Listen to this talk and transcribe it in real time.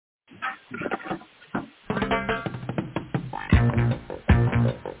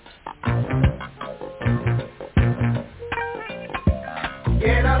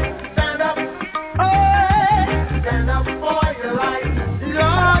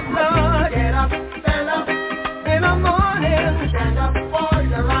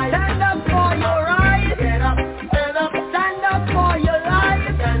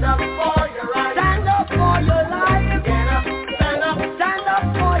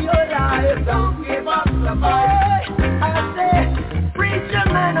don't give up the fight. I say, preacher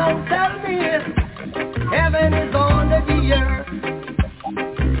man, don't tell me heaven is under the earth.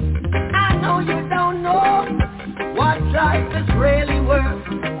 I know you don't know what life is really worth.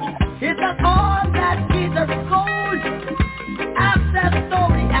 It's not all that Jesus gold. After that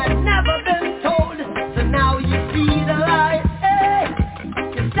story had never been told, so now you see the light. Hey,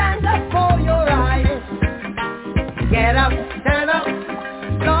 you stand up for your right. Get up, stand up,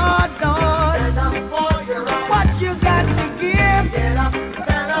 Lord, Lord. Stand up for your right. What you got to give? Get up,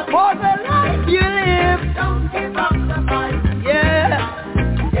 stand up for the life you live. Don't give up the fight.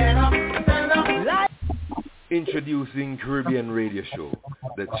 Yeah. Get up, stand up. Life. Introducing Caribbean Radio Show,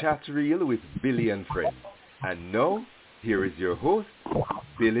 The Chat Reel with Billy and Friends. And now, here is your host,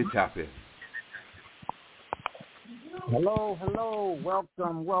 Billy Tappin. Hello,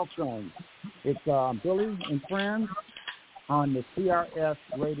 welcome. It's Billy and Friends on the CRS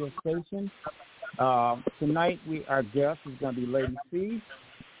radio station. Tonight, our guest is going to be Lady C,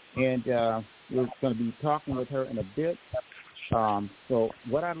 and we're going to be talking with her in a bit. So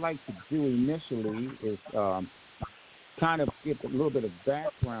what I'd like to do initially is kind of give a little bit of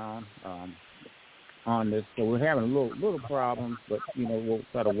background on this. So we're having a little problems, but we'll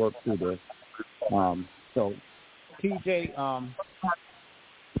try to work through this. So TJ,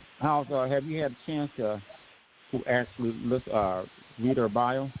 have you had a chance to actually read her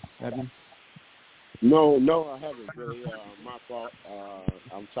bio? Have you? No, I haven't really. My fault.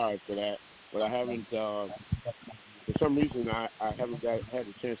 I'm sorry for that, but I haven't. For some reason, I haven't had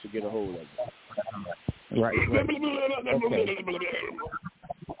a chance to get a hold of it. Right.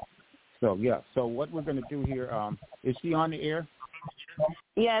 Okay. So what we're going to do here, is she on the air?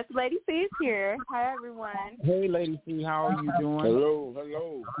 Yes, Lady C is here. Hi, everyone. Hey, Lady C, how are you doing? Hello.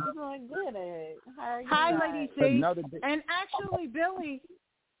 I'm doing good, Ed. How are you? Hi, Lady C. And actually, Billy,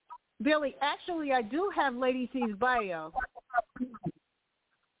 I do have Lady C's bio.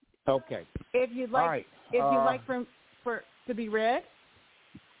 Okay. If you'd like, right. If you'd like for to be read.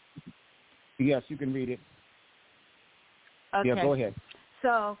 Yes, you can read it. Okay. Yeah, go ahead.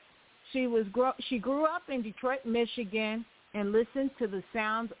 So she grew up in Detroit, Michigan, and listened to the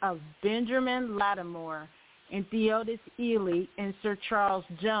sounds of Benjamin Latimore and Theodis Ealey and Sir Charles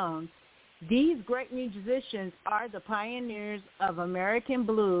Jones. These great musicians are the pioneers of American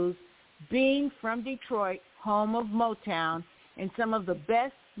blues, being from Detroit, home of Motown, and some of the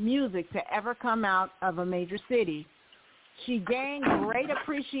best music to ever come out of a major city. She gained great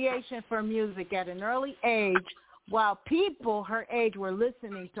appreciation for music at an early age, while people her age were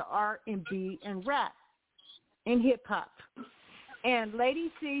listening to R&B and rap and hip-hop. And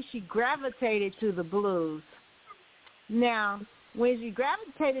Lady C, she gravitated to the blues. Now, when she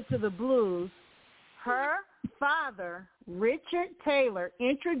gravitated to the blues, her father, Richard Taylor,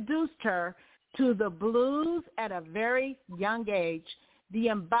 introduced her to the blues at a very young age. The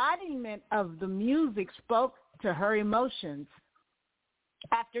embodiment of the music spoke to her emotions.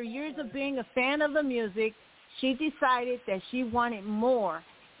 After years of being a fan of the music, she decided that she wanted more,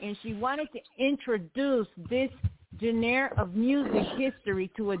 and she wanted to introduce this genre of music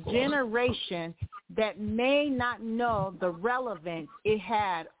history to a generation that may not know the relevance it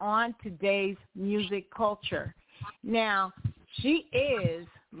had on today's music culture. Now, she is,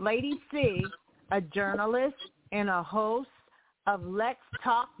 Lady C, a journalist and a host of Let's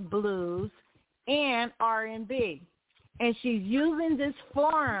Talk Blues and R&B, and she's using this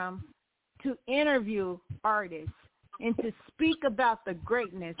forum to interview artists and to speak about the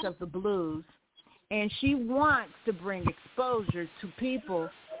greatness of the blues. And she wants to bring exposure to people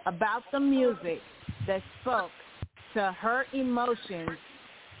about the music that spoke to her emotions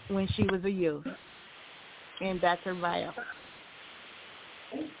when she was a youth. And that's her bio.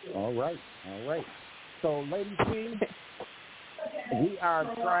 All right. So, Lady C, we are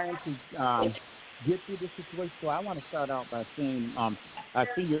trying to get through this situation. So I want to start out by saying I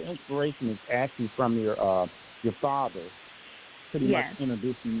see your inspiration is actually from your father, pretty much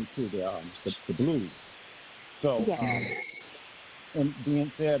introducing you to the blues. So, and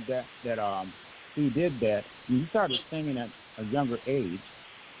being said that he did that, he started singing at a younger age.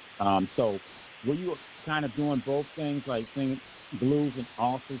 So, were you kind of doing both things, like singing blues and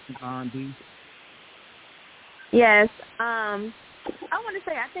also some R&B? Yes. I want to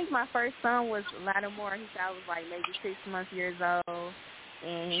say I think my first son was Latimore. He said I was like maybe 6 years old,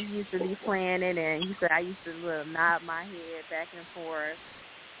 and he used to be playing it, and he said I used to nod my head back and forth,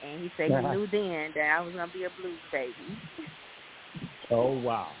 and he said he knew then that I was going to be a blues baby. Oh,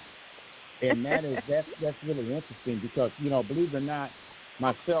 wow. And that's really interesting because, believe it or not,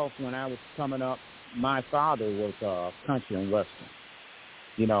 myself, when I was coming up, my father was country and western,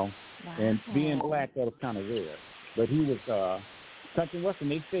 Wow. And being black, that was kind of rare. But he was country and western.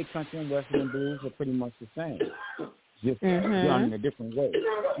 They say country and western and blues are pretty much the same, just done in a different way,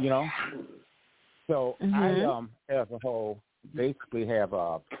 you know. So I, as a whole, basically have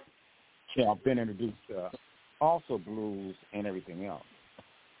been introduced to also blues and everything else.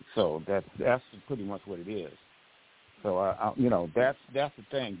 So that's pretty much what it is. So you know, that's the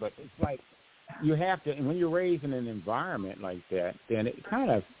thing. But it's like you have to, and when you're raised in an environment like that, then it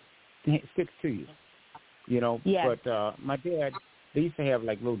kind of sticks to you, you know. Yeah. But my dad, they used to have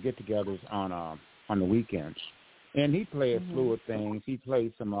like little get-togethers on the weekends, and he played a slew of things. He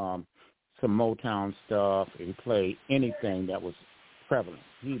played some Motown stuff. He played anything that was prevalent.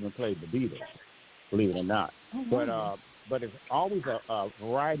 He even played the Beatles, believe it or not. But it's always a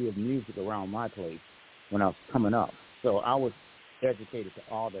variety of music around my place when I was coming up. So I was educated to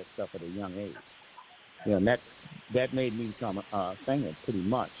all that stuff at a young age. You know, and that made me become a singer pretty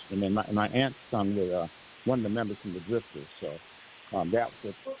much. And then my aunt sung with one of the members from the Drifters. So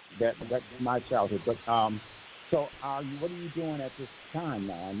that's my childhood. But so what are you doing at this time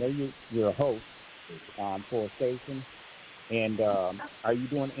now? I know you're a host for a station. And are you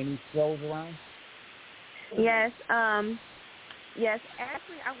doing any shows around? Yes. Yes.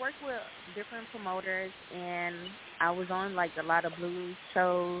 Actually, I work with different promoters, and I was on like a lot of blues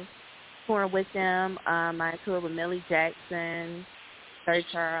shows, touring with them. I toured with Millie Jackson, Sir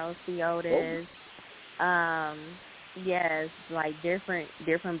Charles, Theodis. Yes, like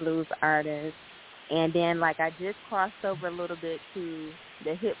different blues artists. And then like I just crossed over a little bit to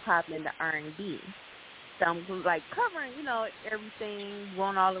the hip hop and the R&B. So I'm like covering, you know, everything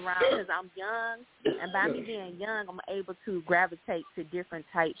going all around because I'm young, and by me being young, I'm able to gravitate to different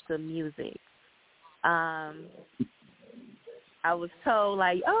types of music. I was told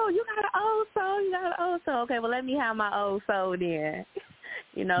like, oh, you got an old soul. Okay, well let me have my old soul then.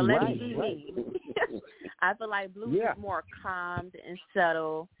 You know, let me be me. I feel like blues is more calmed and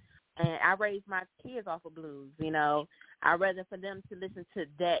subtle, and I raised my kids off of blues, you know. I'd rather for them to listen to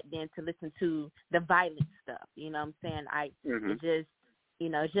that than to listen to the violent stuff. You know what I'm saying? It's just, you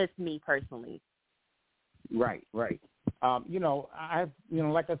know, it's just me personally. Right. You know,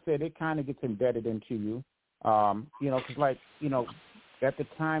 like I said, it kind of gets embedded into you. You know, because like, you know, at the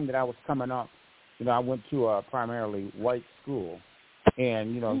time that I was coming up, you know, I went to a primarily white school,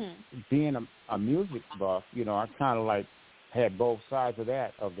 and you know, being a music buff, you know, I kind of like had both sides of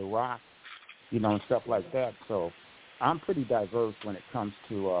that, of the rock, you know, and stuff like that. So I'm pretty diverse when it comes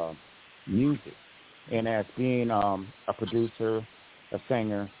to music, and as being a producer, a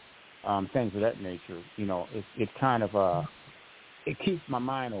singer, things of that nature, you know, it kind of it keeps my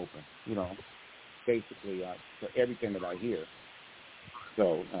mind open, you know, basically to everything that I hear.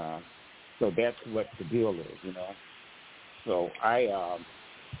 So that's what the deal is, you know. So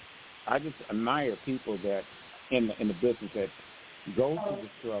I just admire people that in the business that go through the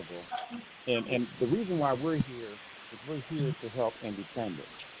struggle, and the reason why we're here. We're here to help independents.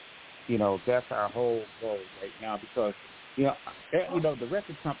 You know, that's our whole goal right now because, you know, the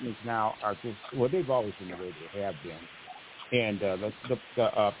record companies now are just, well, they've always been the way they have been. And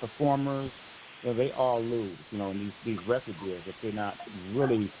the performers, you know, they all lose, you know, in these record deals if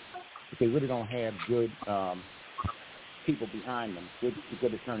they really don't have good people behind them,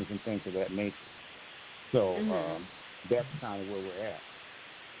 good attorneys and things of that nature. So that's kind of where we're at.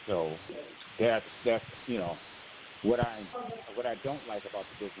 So that's you know, what I don't like about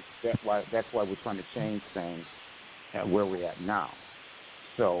the business, that's why we're trying to change things at where we're at now.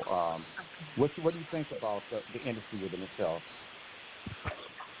 So, what do you think about the industry within itself?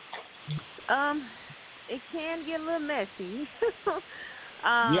 It can get a little messy.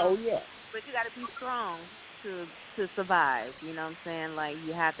 Yeah. But you got to be strong to survive. You know what I'm saying? Like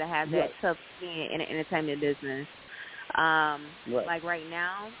you have to have that tough skin in the entertainment business. Like right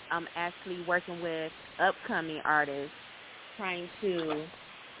now, I'm actually working with upcoming artists, trying to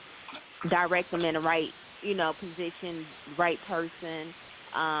direct them in the right, you know, position, right person.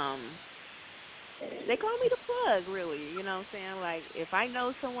 They call me the plug, really. You know what I'm saying? Like if I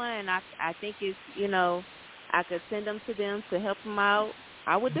know someone and I think it's, you know, I could send them to help them out,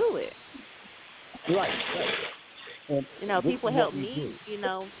 I would do it. Right. And you know, people help me, you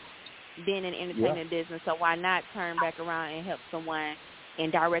know, being in the entertainment business, so why not turn back around and help someone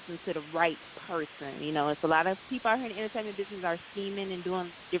and direct them to the right person? You know, it's a lot of people out here in the entertainment business are scheming and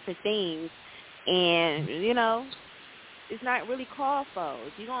doing different things, and, you know, it's not really called for.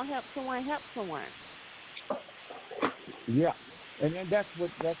 If you're going to help someone. Yeah, and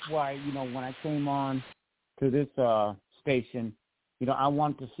that's why, you know, when I came on to this station, you know, I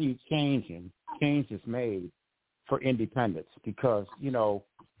want to see changes made for independence because, you know,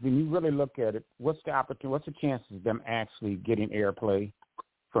 when you really look at it, what's the opportunity? What's the chances of them actually getting airplay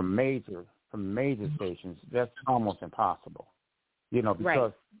from major stations? That's almost impossible. You know,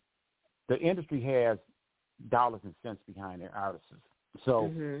 because the industry has dollars and cents behind their artists.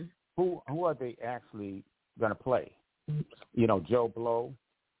 So who are they actually going to play? You know, Joe Blow,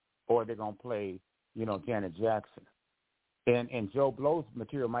 or they're going to play, you know, Janet Jackson. And Joe Blow's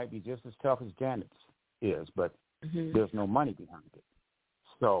material might be just as tough as Janet's is, but there's no money behind it.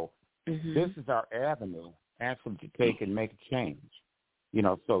 So this is our avenue actually to take and make a change. You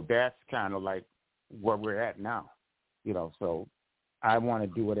know, so that's kind of like where we're at now. You know, so I want to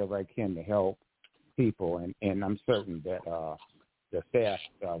do whatever I can to help people, and I'm certain that the staff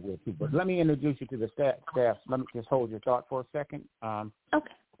will too. But let me introduce you to the staff. Let me just hold your thought for a second.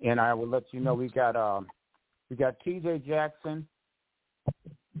 Okay. And I will let you know we got TJ Jackson.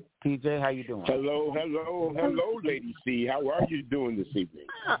 TJ, how you doing? Hello, Lady C. How are you doing this evening?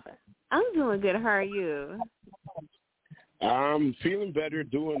 I'm doing good. How are you? I'm feeling better,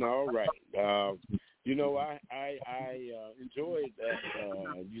 doing all right. You know, I enjoyed that.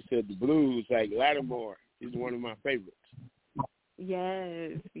 You said the blues, like Latimore. He's one of my favorites.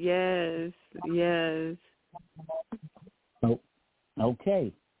 Yes. Oh,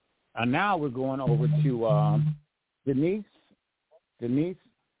 okay. And now we're going over to Denise. Theodis?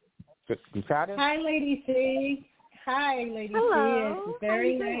 Hi, Lady C. Hello. It's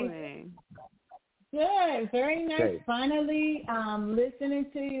very How you nice. doing? Good. Very nice. Okay. Finally,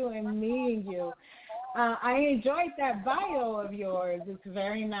 listening to you and meeting you. I enjoyed that bio of yours. It's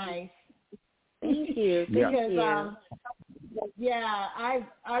very nice. Thank you. Because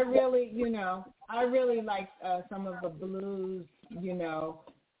I really, I really like some of the blues,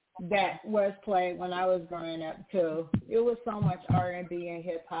 that was played when I was growing up too. It was so much R&B and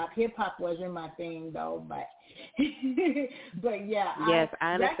hip hop. Hip hop wasn't my thing though, but yeah. Yes,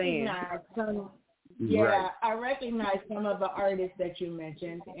 I understand. I recognize some of the artists that you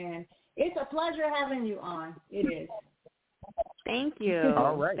mentioned, and it's a pleasure having you on. It is. Thank you.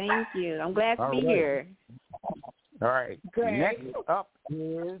 All right. Thank you. I'm glad to be here. All right. Great. Next up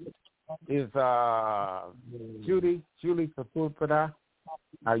is Julie Fafupada.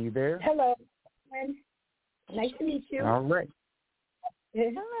 Are you there? Hello. Nice to meet you. All right.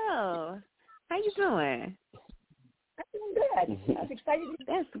 Hello. How you doing? I'm doing good. I was excited.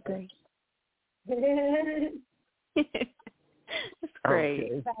 That's great. That's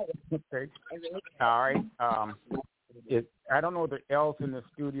great. Okay. All right. I don't know if L's in the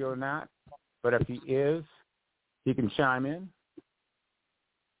studio or not, but if he is, he can chime in.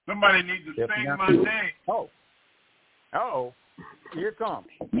 Somebody needs to sing my name. Oh, here it comes.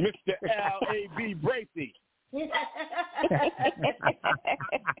 Mr. L.A.B. Bracey. My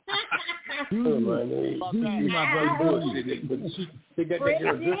they got that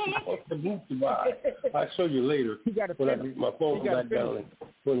irresistible off the boot to buy. I'll show you later when my phone got down and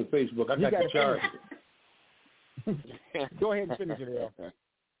put on Facebook. I got the charge. Go ahead and finish it, Al.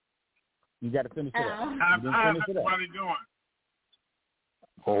 You got to finish it up. How's everybody doing?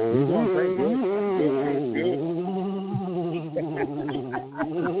 You're doing great.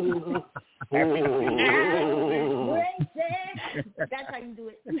 That's how you do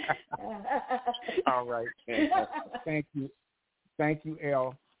it. All right. Thank you,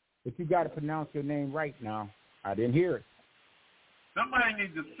 L. But you got to pronounce your name right now. I didn't hear it. Somebody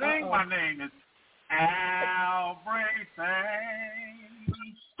needs to sing my name. It's Al We're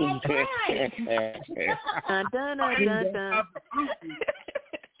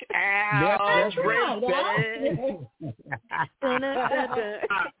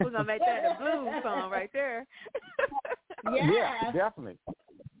going to make that a blues song right there. Yeah, definitely.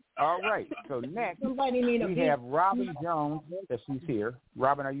 All right. So next, we have Robin Jones. That she's here.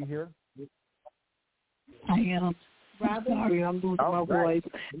 Robin, are you here? I am. Robin? Sorry, I'm losing my voice.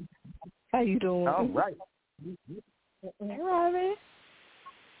 How you doing? All right. Hey, Robin.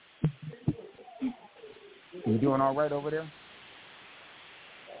 You doing all right over there?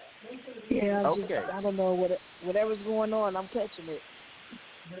 Yeah, okay. I don't know whatever's going on. I'm catching it.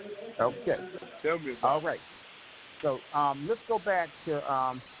 Okay. Tell me. All right. So let's go back to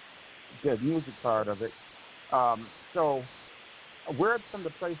the music part of it. So where are some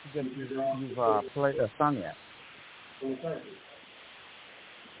of the places that you've played sung at?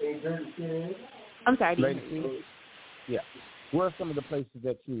 I'm sorry. Yeah. Where are some of the places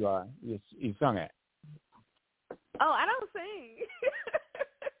that you sung at? Oh, I don't sing.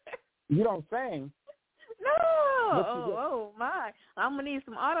 You don't sing? No. Oh my. I'm gonna need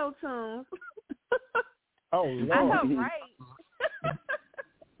some auto tunes. Oh, Lord. I help write.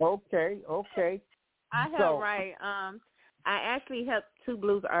 Okay. I help write. I actually helped two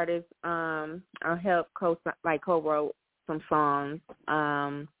blues artists. I helped co-wrote some songs.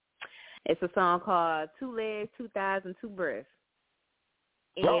 It's a song called Two Legs, Two Thighs, and Two Breasts.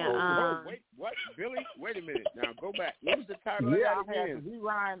 And, wait, what? Billy? Wait a minute. Now, go back. What was the title yeah, of that again? We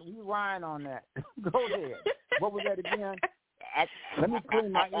rhyme on that. Go ahead. What was that again? Let me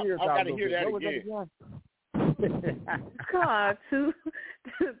clean my ears out. I got to hear that again. It's called two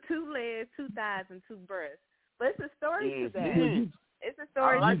Legs, Two Thighs, and Two Breasts. But it's a story to that. It's a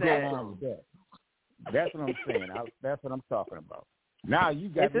story to that. That's what I'm saying. That's what I'm talking about. Now you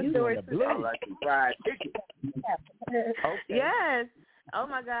got me on the blue. Like fried chicken. Okay. Yes. Oh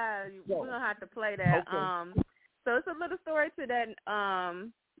my God, we're gonna have to play that. Okay. So it's a little story to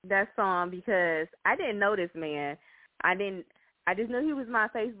that song because I didn't know this man. I just knew he was my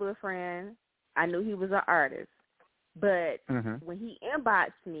Facebook friend. I knew he was an artist. But when he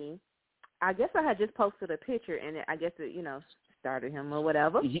inboxed me, I guess I had just posted a picture and I guess it, started him or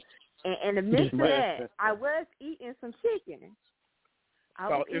whatever. And in the midst of that, I was eating some chicken. I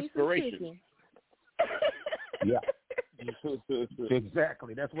was eating inspiration. some chicken. Yeah.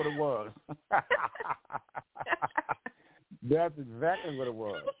 Exactly. That's what it was. That's exactly what it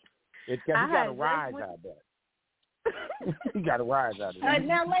was. He got a rise out of that. He got a rise out of that.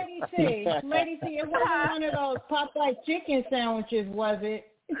 Now, Lady C, it wasn't one of those Popeye chicken sandwiches, was it?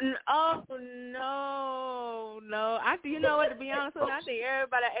 Oh, no. You know what, to be honest with you, I think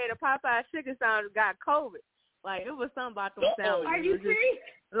everybody that ate a Popeye chicken sandwich got COVID. Like, it was something about them sandwiches. Are you serious?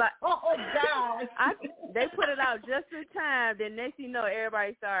 Like, God. They put it out just in time. Then next thing you know,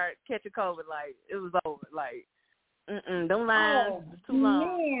 everybody started catching COVID. Like, it was over. Like, them lines too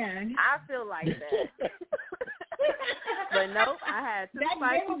long. Man. I feel like that. But nope, I had two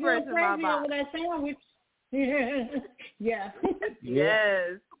spicy breasts in my box. That sandwich. Yeah.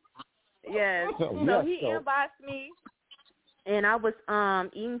 Yes. So he inboxed me, and I was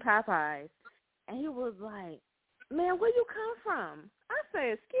eating Popeyes, and he was like, "Man, where you come from?" I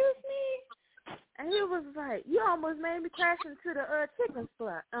said, "Excuse me," and he was like, "You almost made me crash into the chicken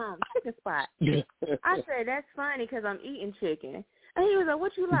spot." I said, "That's funny because I'm eating chicken." And he was like,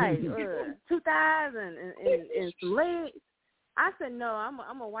 "What you like? 2 thighs and some legs?" I said, "No,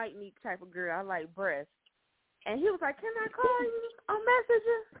 I'm a white meat type of girl. I like breasts." And he was like, "Can I call you on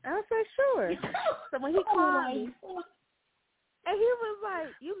Messenger?" And I said, "Sure." So when he called me, and he was like,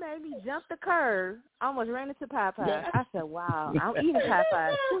 "You made me jump the curve. I almost ran into Popeye." I said, "Wow, I'm eating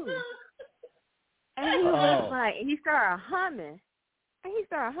Popeye too." And he was like, and he started humming. I'm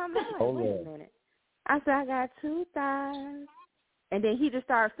like, wait a minute. I said, "I got 2 thighs." And then he just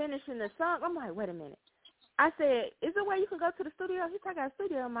started finishing the song. I'm like, wait a minute. I said, "Is there a way you can go to the studio?" He said, "I got a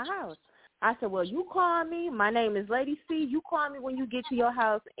studio in my house." I said, "Well, you call me. My name is Lady C. You call me when you get to your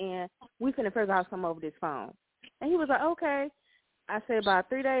house, and we finna figure out something over this phone." And he was like, "Okay." I said, about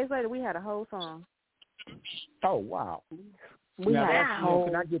 3 days later, we had a whole song. Oh, wow. We had a whole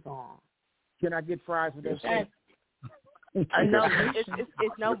song. Can I get fries with that? No,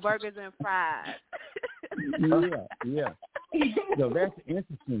 it's no burgers and fries. Yeah. So that's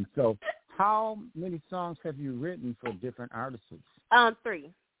interesting. So how many songs have you written for different artists?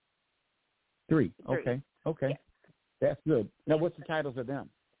 3. 3. Okay. Yeah. That's good. Now, what's the titles of them?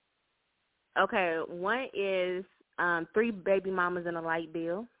 Okay, one is 3 Baby Mamas in a Light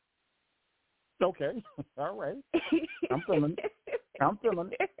Bill. Okay. All right. I'm feeling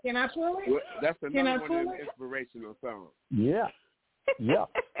it. Can I pull it? Well, that's another one of the inspirational songs. Yeah.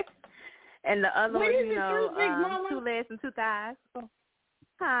 And the other one, 2 Legs and 2 Thighs.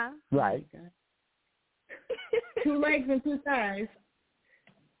 Huh? Right. 2 legs and 2 thighs.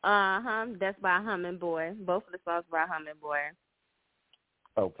 That's by Humming Boy. Both of the songs by Humming Boy.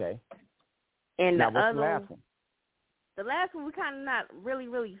 Okay. And now, the what's other the last one? The last one we kind of not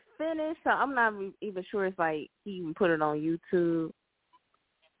really finished, so I'm not even sure if like he even put it on YouTube.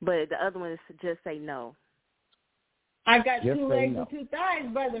 But the other one is Just Say No. I got 2 legs and 2 thighs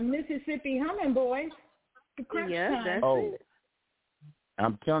by the Mississippi Humming Boys. That's it.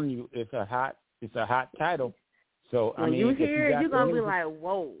 I'm telling you, it's a hot title. So when you hear it, you're gonna be like,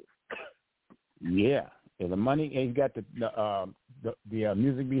 whoa. Yeah, and the money, and you got the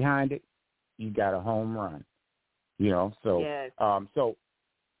music behind it. You got a home run. So yes.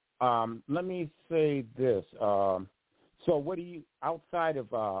 Let me say this. So what do you, outside of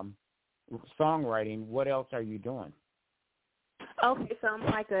songwriting, what else are you doing? Okay, so I'm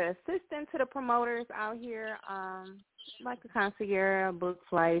like an assistant to the promoters out here, like a concierge, book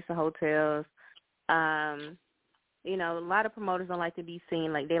flights, hotels. A lot of promoters don't like to be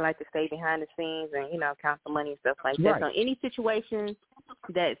seen. Like, they like to stay behind the scenes and, count the money and stuff like that. Right. So any situations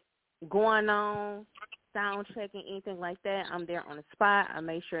that's going on, sound checking, anything like that, I'm there on the spot. I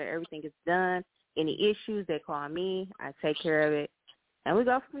make sure everything is done. Any issues, they call me. I take care of it, and we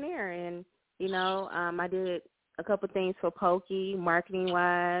go from there. And, you know, I did a couple things for Pokey,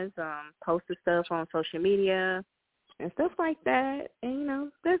 marketing-wise, posted stuff on social media and stuff like that. And, you know,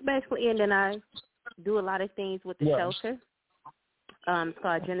 that's basically it. And then I do a lot of things with the shelter. It's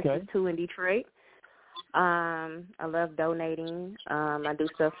called Genesis 2 in Detroit. I love donating. I do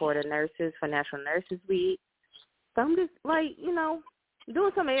stuff for the nurses, for National Nurses Week. So I'm just, like, you know,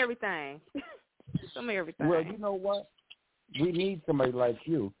 doing some of everything. Some of everything. Well, you know what? We need somebody like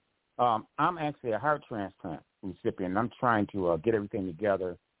you. I'm actually a heart transplant recipient. I'm trying to get everything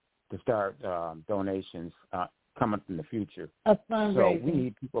together to start donations coming up in the future. Fundraising. So we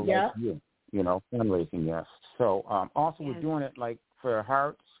need people like you know, fundraising, yes. So also we're doing it like for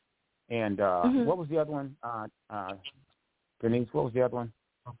hearts. And what was the other one? Denise, what was the other one?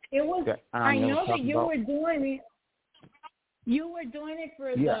 It was, I know that you were doing it. You were doing it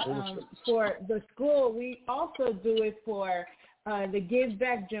for for the school. We also do it for the Give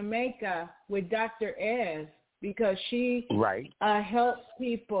Back Jamaica with Dr. Ez, because she helps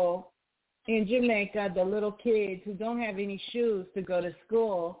people in Jamaica, the little kids who don't have any shoes to go to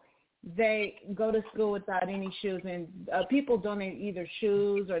school. They go to school without any shoes, and people donate either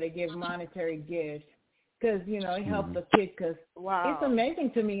shoes or they give monetary gifts because, you know, it helps the kids. Because it's amazing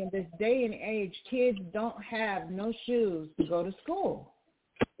to me in this day and age, kids don't have no shoes to go to school.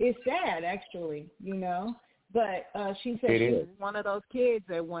 It's sad, actually, you know. But she said she was one of those kids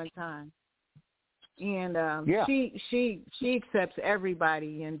at one time. And she accepts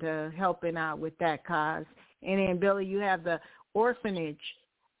everybody into helping out with that cause. And then, Billy, you have the orphanage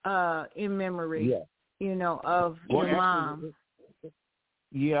in memory, you know, of your mom.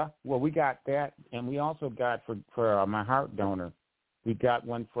 Yeah, well, we got that, and we also got for my heart donor, we got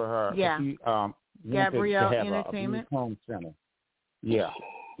one for her. Yeah, she, Gabrielle to have Entertainment. A home center. Yeah,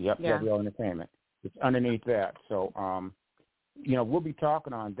 Gabrielle Entertainment. It's underneath that. So, you know, we'll be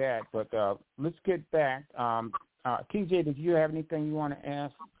talking on that. But let's get back. TJ, did you have anything you want to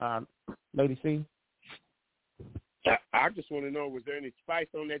ask, Lady C? I just want to know, was there any spice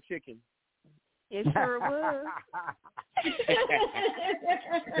on that chicken? It sure was.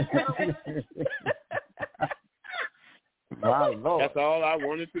 My Lord. That's all I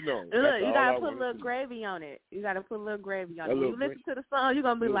wanted to know. Look, you got to put a little gravy on it. You got to put a little gravy on it. When you listen to the song, you're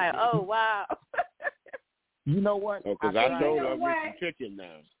going to be like, oh, wow. You know what? Because I told her with some chicken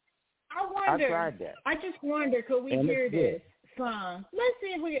now. I wonder. I tried that. I just wonder, could we hear this song? Let's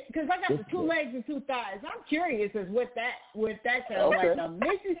see if we, because I got the 2 legs and 2 thighs. I'm curious as what that sounds like. The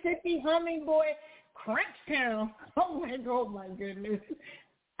Mississippi Hummingbird Crunchtown. Oh my goodness.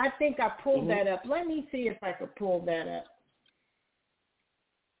 I think I pulled that up. Let me see if I could pull that up.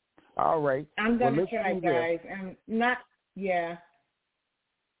 All right. I'm gonna try, guys. I'm not. Yeah.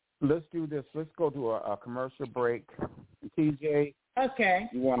 Let's do this. Let's go to a commercial break. TJ. Okay.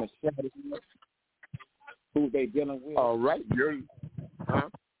 You want to shout it? Who they dealing with? All right. You're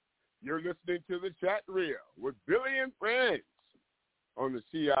listening to the chat reel with Billy and Friends on the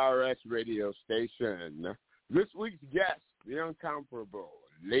CRS radio station. This week's guest, the incomparable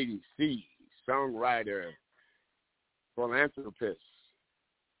Lady C, songwriter, philanthropist,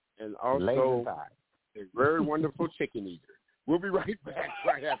 and also a very wonderful chicken eater. We'll be right back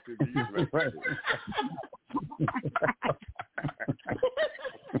right after these messages.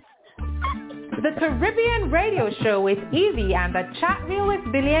 The Caribbean Radio Show with Ealey and the Chat Reel with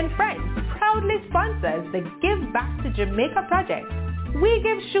Billy and Friends proudly sponsors the Give Back to Jamaica project. We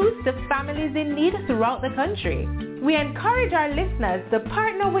give shoes to families in need throughout the country. We encourage our listeners to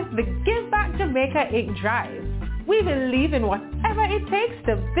partner with the Give Back Jamaica Inc. drive. We believe in whatever it takes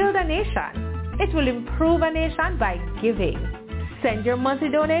to build a nation. It will improve a nation by giving. Send your monthly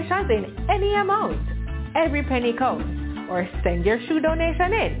donations in any amount. Every penny counts. Or send your shoe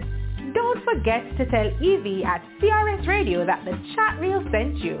donation in. Don't forget to tell Evie at CRS Radio that the chat reel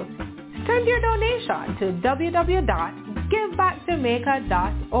sent you. Send your donation to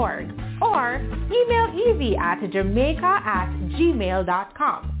www.givebackjamaica.org or email Evie at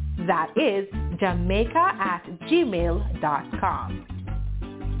jamaica@gmail.com. That is jamaica@gmail.com.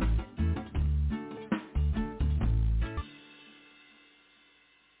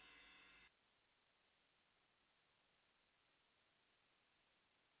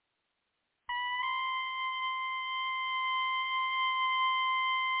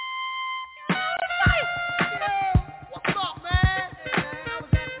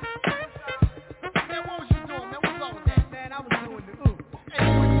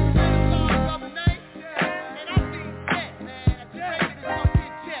 Yeah.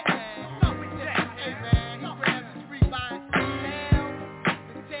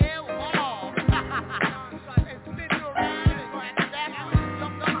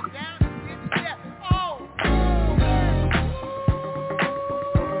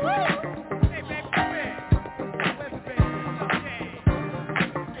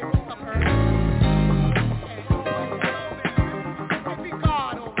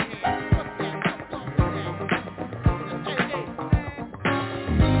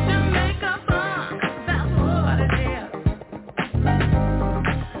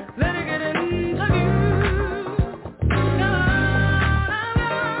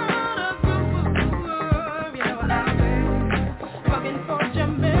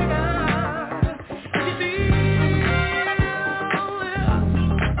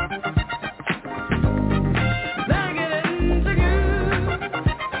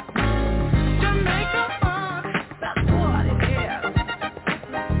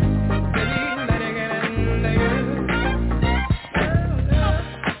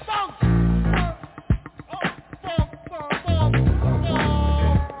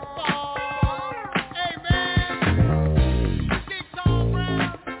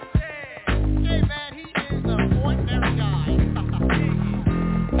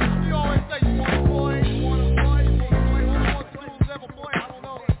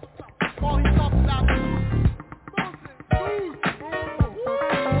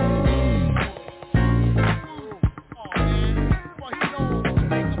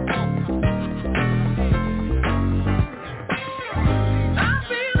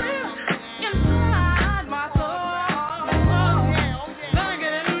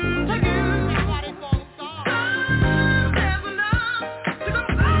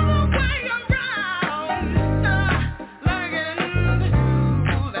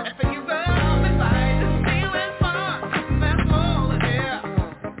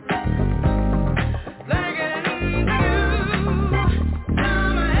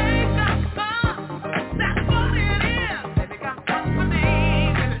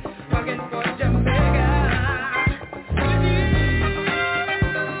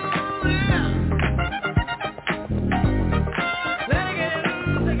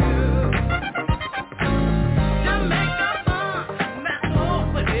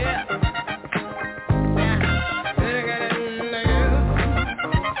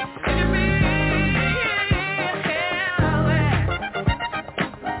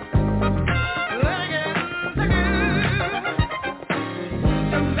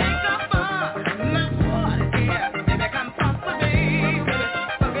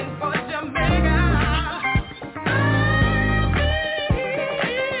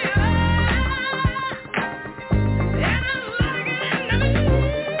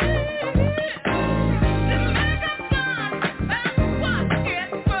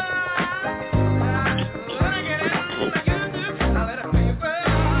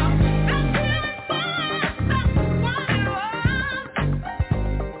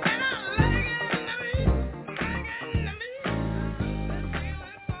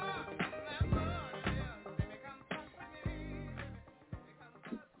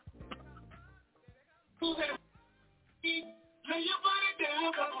 Lay your body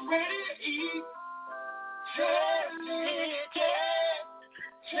down, 'cause I'm ready to eat.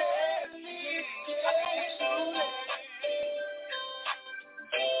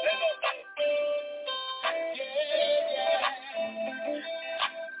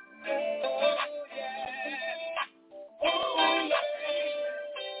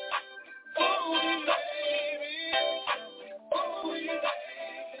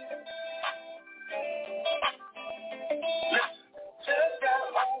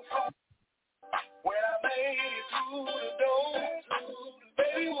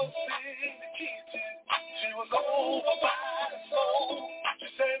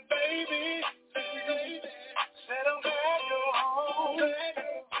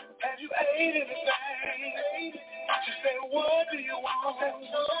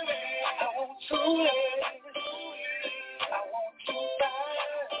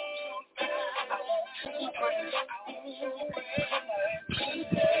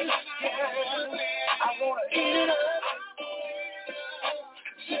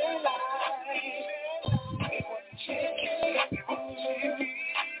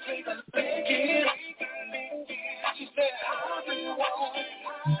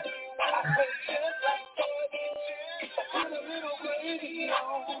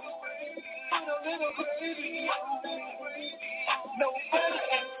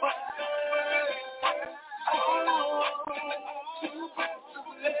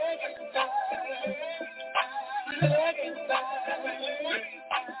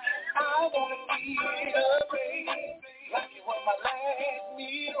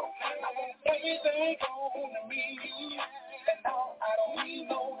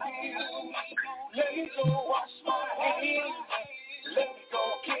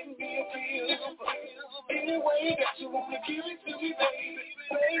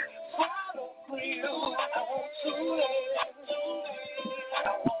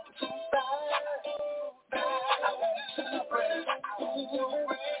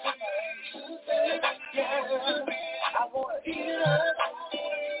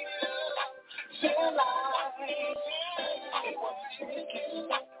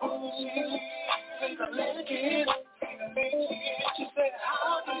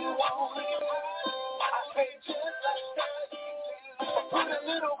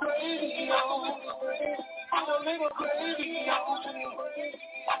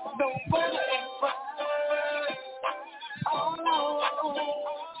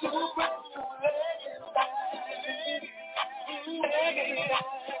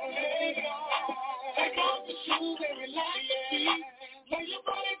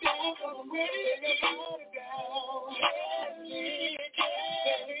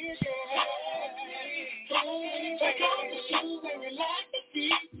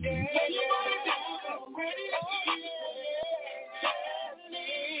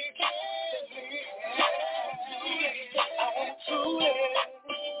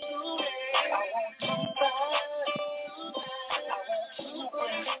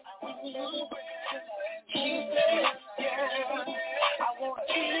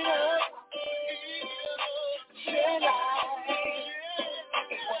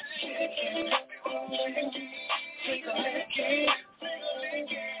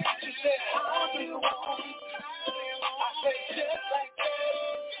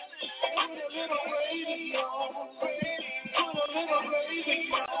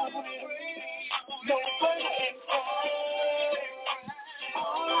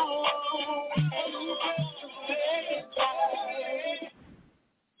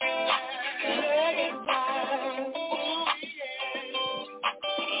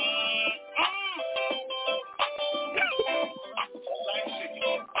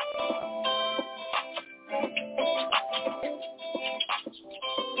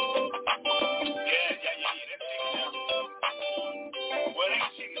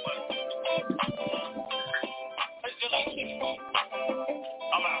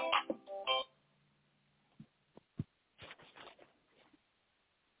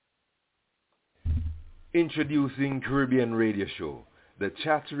 Introducing Caribbean Radio Show, the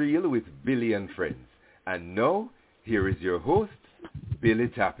chat reel with Billy and friends. And now, here is your host, Billy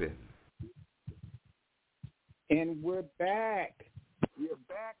Tappin. And we're back. We're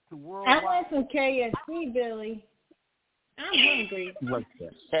back to Worldwide. I want some KFC, Billy. I'm hungry. What's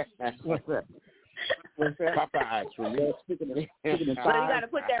that? What's that? What's that? Popeyes. So you got to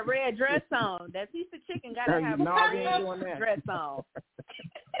put that red dress on. That piece of chicken got to have a red dress on.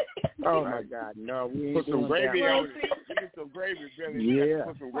 Oh my God! No, we ain't put some gravy on it. Give me some gravy, Billy. Yeah.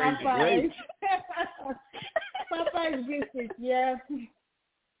 Put some gravy. Popeyes. Popeyes biscuits, yeah.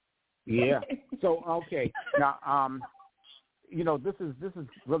 Yeah. So okay. Now, this is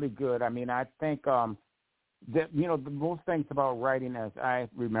really good. I mean, I think that the most things about writing, as I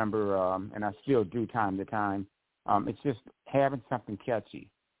remember, and I still do time to time, it's just having something catchy.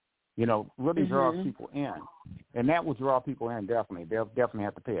 Really draws people in, and that will draw people in definitely. They'll definitely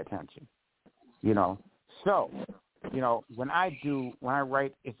have to pay attention. So. When I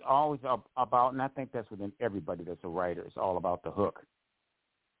write, it's always about, and I think that's within everybody that's a writer, it's all about the hook.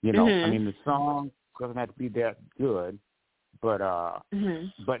 I mean, the song doesn't have to be that good, but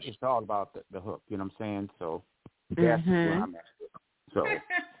it's all about the hook, you know what I'm saying? So that's where I'm at.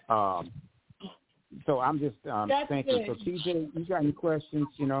 So I'm just thinking. So TJ, you got any questions,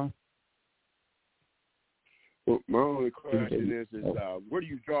 Well, my only question is where do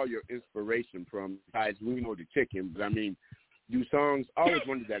you draw your inspiration from? Besides, we know the chicken, but I mean, do songs? I always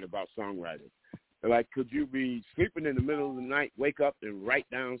wondered that about songwriters. Like, could you be sleeping in the middle of the night, wake up and write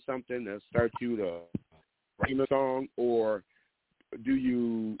down something that starts you to write a song, or do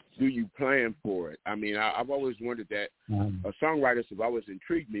you plan for it? I mean, I've always wondered that. Songwriters have always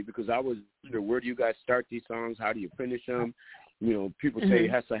intrigued me because I was wondering, where do you guys start these songs? How do you finish them? People say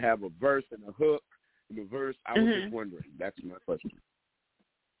it has to have a verse and a hook. The verse, I was just wondering. That's my question.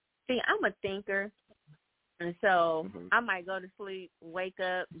 See, I'm a thinker, and so I might go to sleep, wake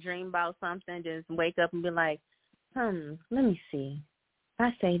up, dream about something, just wake up and be like, let me see.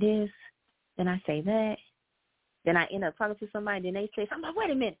 I say this, then I say that, then I end up talking to somebody, then they say something. I'm like,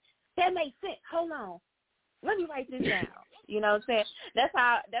 wait a minute, that makes sense. Hold on, let me write this down. You know what I'm saying? That's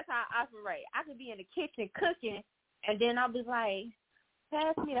how I operate. I could be in the kitchen cooking, and then I'll be like,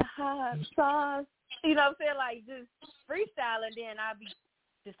 pass me the hot sauce. You know what I'm saying? Like, just freestyle, and then I'll be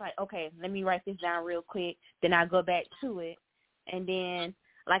just like, okay, let me write this down real quick. Then I'll go back to it. And then,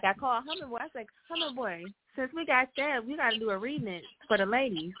 like, I call Hummer Boy. I said, Hummer Boy, since we got that, we got to do a remix for the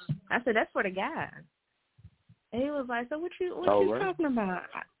ladies. I said, that's for the guys. And he was like, so what you talking about?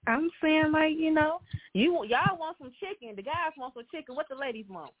 I'm saying, like, y'all want some chicken. The guys want some chicken. What the ladies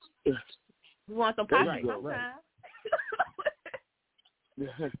want? We want some pasta sometimes.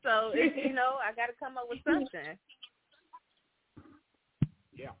 Right. So, I got to come up with something.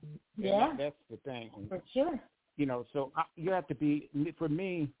 Yeah. That's the thing. For sure. So you have to be, for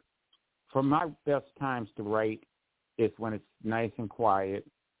me, for my best times to write is when it's nice and quiet,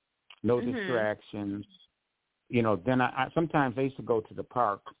 no distractions. Then sometimes I used to go to the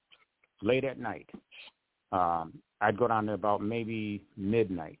park late at night. I'd go down there about maybe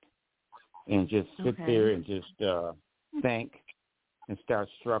midnight and just sit there and just think and start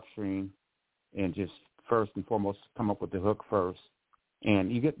structuring and just first and foremost come up with the hook first.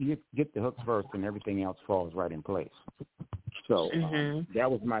 And you get the hook first and everything else falls right in place. So that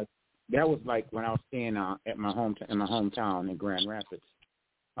was like when I was staying at my hometown in Grand Rapids.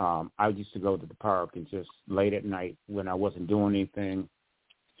 I used to go to the park and just late at night when I wasn't doing anything,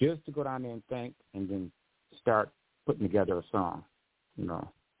 just to go down there and think and then start putting together a song,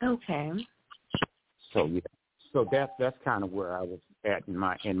 Okay. So so that's kind of where I was at in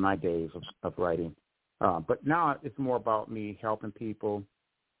my days of writing. But now it's more about me helping people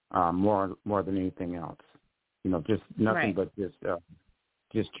more than anything else. Just nothing but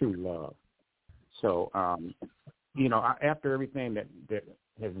just true love. So after everything that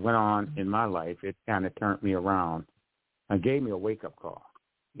has went on in my life, it kind of turned me around and gave me a wake up call.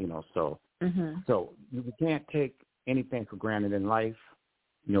 So we can't take anything for granted in life.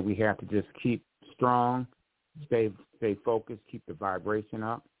 We have to just keep strong, stay focused, keep the vibration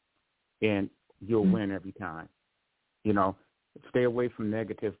up, and you'll win every time. Stay away from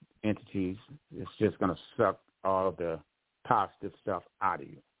negative entities. It's just going to suck all of the positive stuff out of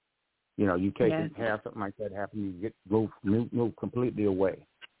you. You take and have something like that happen, you move completely away.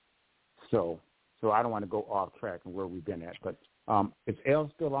 So I don't want to go off track and where we've been at. But is L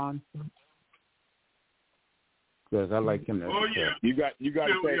still on? Because I like him to. Oh yeah, you got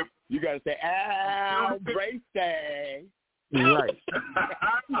to say Al Bracey. Right.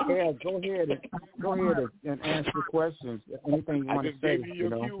 Yeah, go ahead and answer questions. Anything you want to say,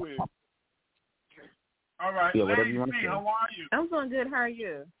 All right, yeah, Lady C, how are you? I'm doing good. How are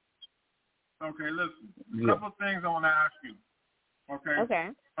you? Okay, listen. A couple of things I want to ask you. Okay.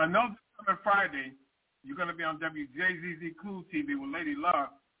 I know this coming Friday, you're going to be on WJZZ Cool TV with Lady Love,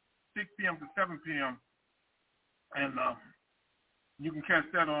 6 p.m. to 7 p.m. And you can catch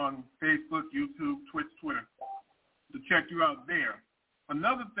that on Facebook, YouTube, Twitch, Twitter, to check you out there.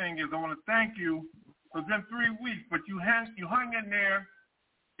 Another thing is I want to thank you. It's been 3 weeks, but you hung in there,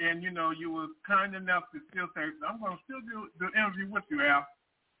 and, you were kind enough to still say, I'm going to still do the interview with you, Al,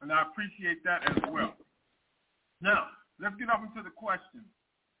 and I appreciate that as well. Now, let's get up into the questions.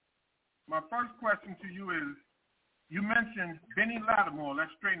 my first question to you is, you mentioned Benny Latimore.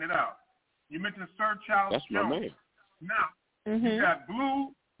 Let's straighten it out. You mentioned Sir Charles That's Jones. my man. Now, you got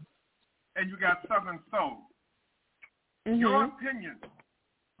blues and you got Southern soul. Your opinion,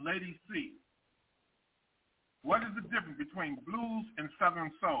 Lady C, what is the difference between blues and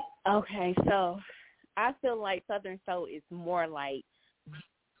Southern soul? Okay, so I feel like Southern soul is more like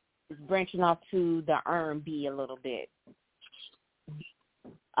it's branching off to the R&B a little bit.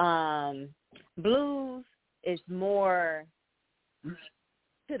 Blues is more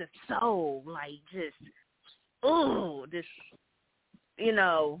to the soul, like just, this,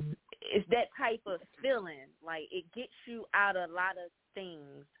 it's that type of feeling. Like it gets you out of a lot of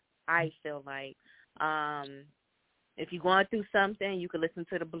things, I feel like. If you're going through something, you can listen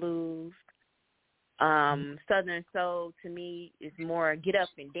to the blues. Southern soul to me is more get up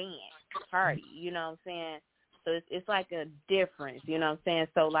and dance, party, you know what I'm saying? So it's like a difference, you know what I'm saying?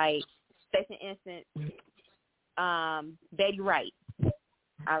 So like, say for instance, Betty Wright.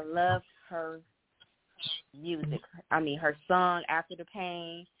 I love her music. I mean, her song After the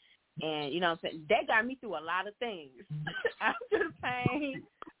Pain, and you know what I'm saying? That got me through a lot of things. After the Pain.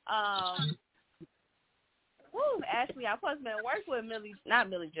 Actually, I supposed to been working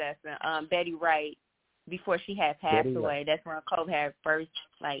with Betty Wright before she had passed away. That's when COVID had first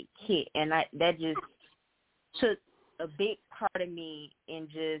hit, and that just took a big part of me and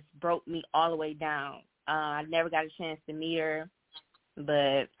just broke me all the way down. I never got a chance to meet her,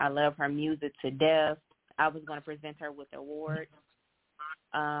 but I love her music to death. I was going to present her with an award.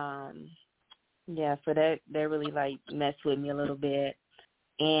 So that really messed with me a little bit.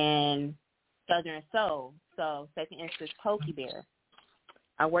 And Southern Soul. So, second instance, Pokey Bear.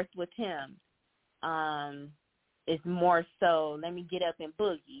 I worked with him. It's more so, let me get up and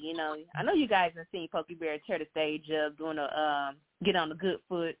boogie, I know you guys have seen Pokey Bear tear the stage up, doing get on the good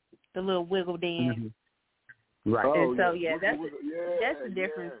foot, the little wiggle dance. Right. Oh, and so, that's the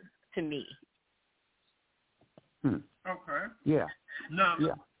difference to me. Okay. Yeah. Now,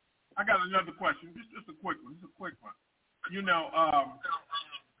 I got another question. Just a quick one.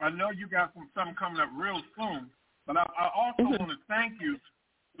 I know you got something coming up real soon, but I also want to thank you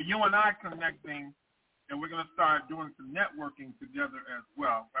for you and I connecting, and we're going to start doing some networking together as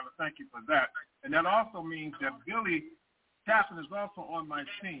well. I want to thank you for that. And that also means that Billy Tappan is also on my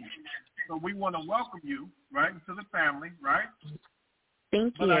team. So we want to welcome you, right, into the family, right?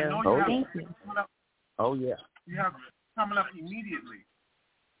 Thank you. But I know you You have coming up immediately,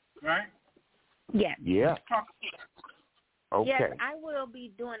 right? Yes. Yeah. Okay. Yes, I will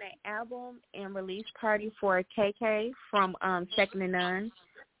be doing an album and release party for KK from Second to None.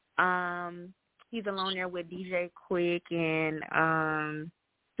 He's alone there with DJ Quick and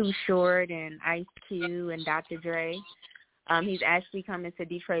Too Short and Ice Cube and Dr. Dre. He's actually coming to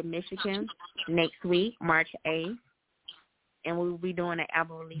Detroit, Michigan next week, March 8th. And we will be doing an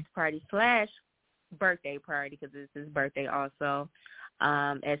album release party / birthday party, because it's his birthday also,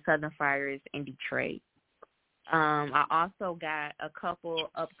 at Southern Fires in Detroit. I also got a couple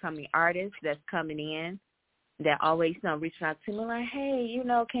upcoming artists that's coming in that always reaching out to me like, hey,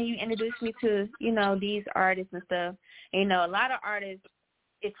 can you introduce me to, these artists and stuff. And, a lot of artists,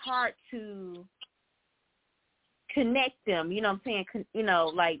 it's hard to connect them, you know what I'm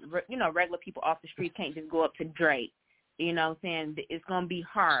saying? Regular people off the street can't just go up to Drake. You know what I'm saying? It's going to be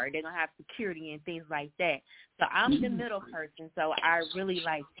hard. They're going to have security and things like that. So I'm the middle person. So I really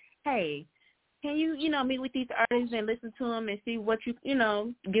hey, can you, meet with these artists and listen to them and see what you,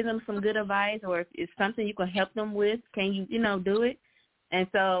 give them some good advice, or if it's something you can help them with, can you, do it? And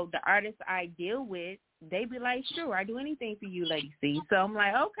so the artists I deal with, they be like, sure, I do anything for you, Lady C. So I'm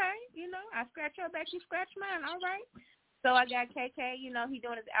like, okay, I scratch your back, you scratch mine, all right. So I got KK, he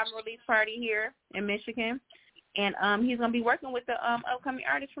doing his album release party here in Michigan, and he's going to be working with the upcoming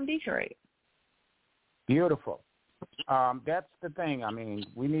artists from Detroit. Beautiful. That's the thing. I mean,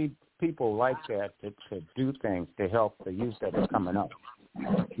 we need people like that to do things to help the youth that are coming up.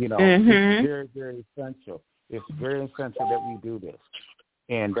 It's very, very essential. It's very essential that we do this.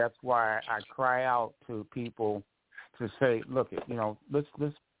 And that's why I cry out to people to say, look,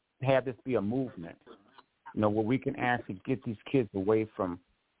 let's have this be a movement, where we can actually get these kids away from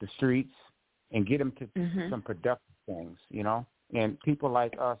the streets and get them to some productive things, And people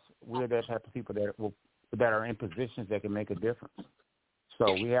like us, we're that type of people that are in positions that can make a difference.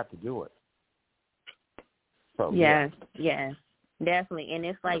 So we have to do it. So yes, definitely. And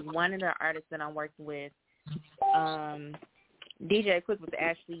it's like one of the artists that I'm working with, DJ Quick was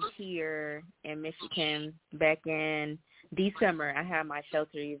actually here in Michigan back in December. I had my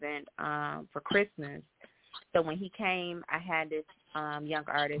shelter event for Christmas. So when he came, I had this young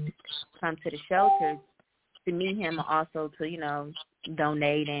artists come to the shelters to meet him, also to,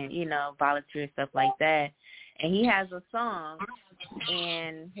 donate and, volunteer, stuff like that. And he has a song,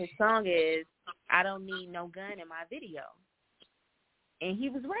 and his song is, I Don't Need No Gun in My Video. And he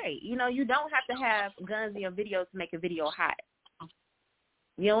was right. You don't have to have guns in your video to make a video hot.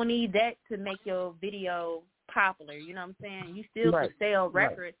 You don't need that to make your video popular. You know what I'm saying? You still can sell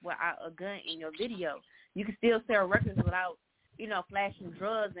records without a gun in your video. You can still sell records without, flashing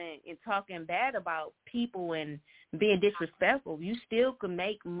drugs and talking bad about people and being disrespectful. You still can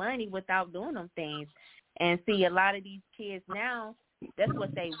make money without doing them things. And see, a lot of these kids now, that's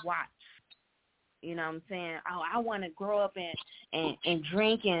what they watch. You know what I'm saying? Oh, I want to grow up and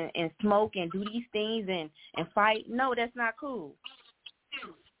drink and smoke and do these things and fight. No, that's not cool.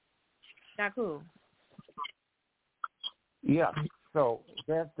 Not cool. Yeah. So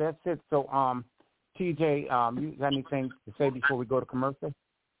that's it. So TJ, you got anything to say before we go to commercial?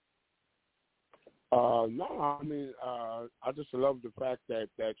 No, I mean, I just love the fact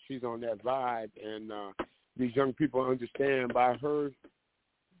that she's on that vibe, and these young people understand by her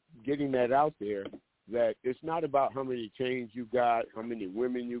getting that out there that it's not about how many chains you got, how many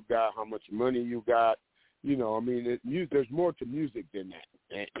women you got, how much money you got. There's more to music than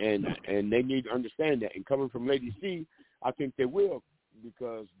that, and they need to understand that. And coming from Lady C, I think they will,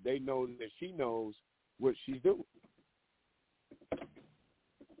 because they know that she knows what she's doing.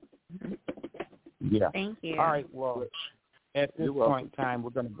 Yeah. Thank you. All right. Well, at this point in time,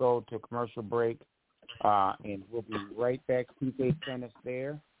 we're going to go to a commercial break, and we'll be right back. TJ sent us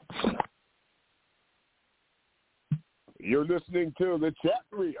there. You're listening to the Chat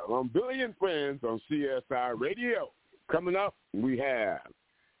Reel on Billy and Friends on CSI Radio. Coming up, we have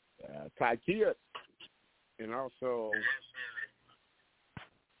Theodis and also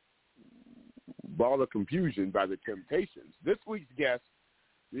Ball of Confusion by the Temptations. This week's guest,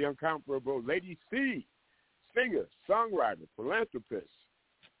 the incomparable Lady C, singer, songwriter, philanthropist.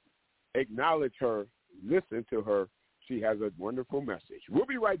 Acknowledge her, listen to her. She has a wonderful message. We'll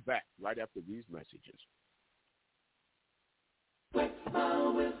be right back right after these messages.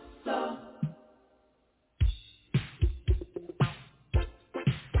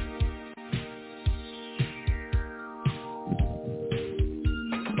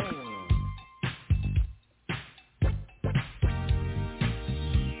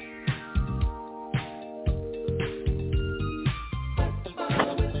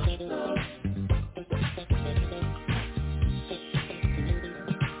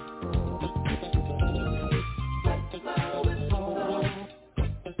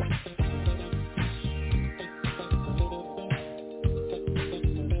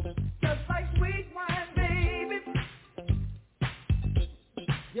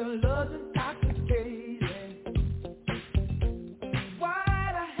 Your love is intoxicating.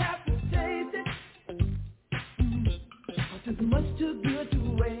 Why'd I have to taste it? It's much too good to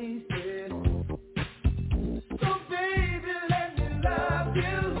waste it. So baby, let me love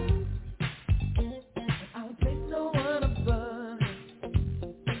you. I'll take no one above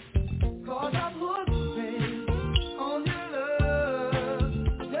you. 'Cause I'm hooked, baby, on your love.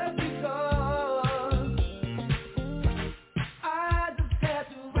 Just because I just had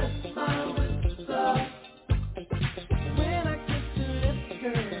to rest my wits up. When I kissed your lips,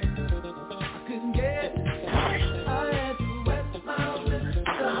 girl, I couldn't get it. I had to rest my wits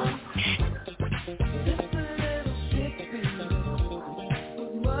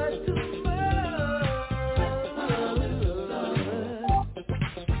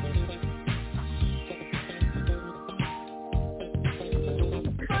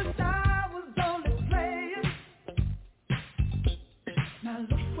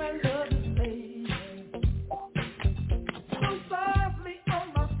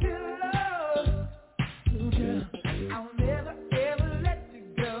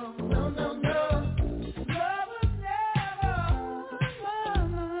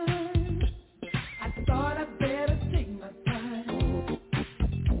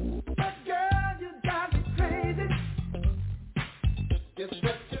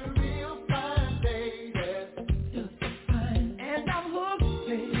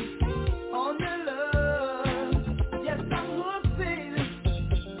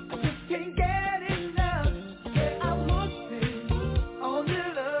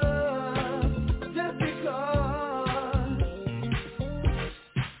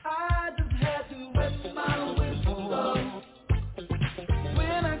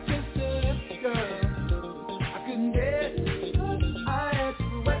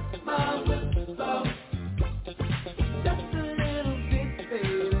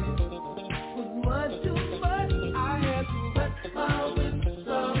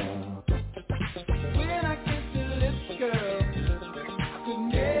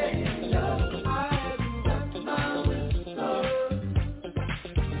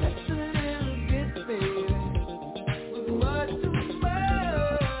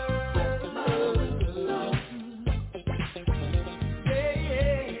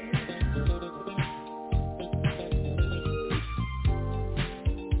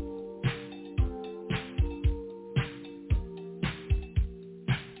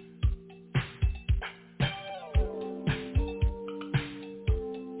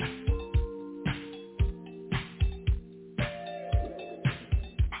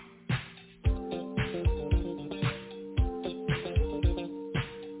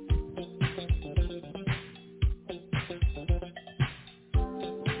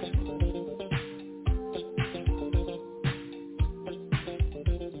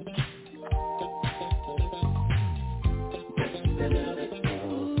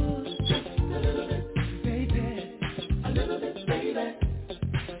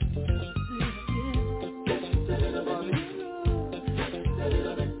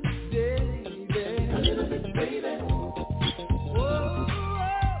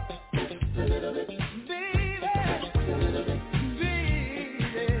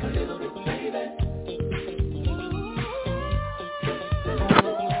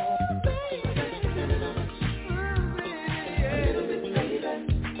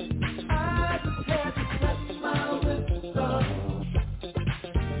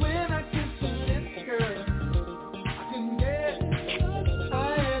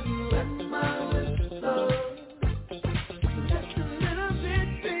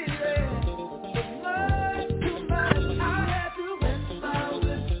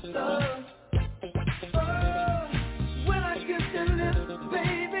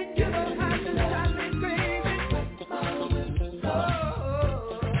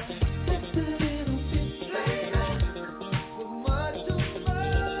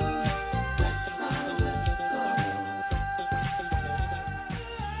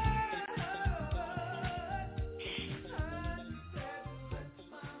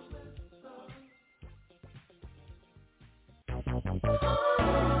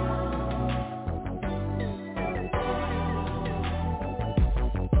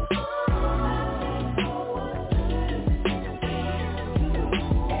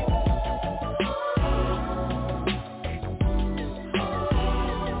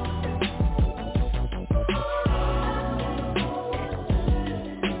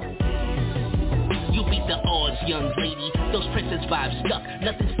Young lady, those princess vibes stuck,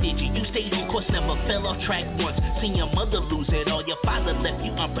 nothing stingy. You stayed on course, never fell off track once. Seen your mother lose it all, your father left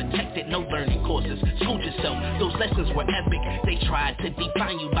you unprotected. No learning courses, schooled yourself, those lessons were epic. They tried to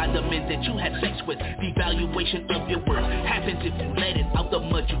define you by the men that you had sex with. Devaluation of your worth happens if you let it out the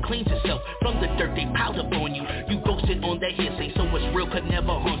mud. You cleaned yourself from the dirt they piled up on you. You ghosted on that hearsay, so what's real could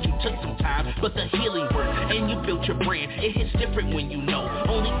never haunt you. Took some time, but the healing worked, and you built your brand. It hits different when you know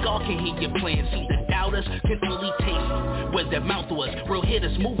only God can hear your plan. See, the doubters can only taste where their mouth was. Real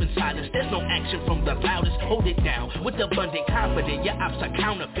hitters move in silence. There's no action from the loudest. Hold it down with abundant confidence. Your ops are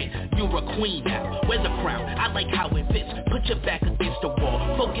counterfeit. You're a queen now. Wear the crown. I like how it fits. Put your back against the wall.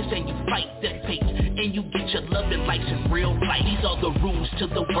 Focus and you fight that fate. And you get your love and likes in real life. These are the rules to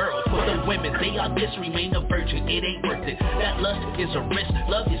the world. For the women, they are this. Remain a virgin. It ain't worth it. That lust is a risk.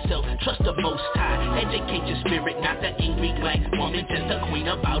 Love yourself. Trust the Most High. Educate your spirit. Not the angry black woman. Just a queen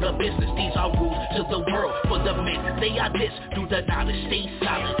about her business. These are rules to the world. For the men, they are this. Do the knowledge, stay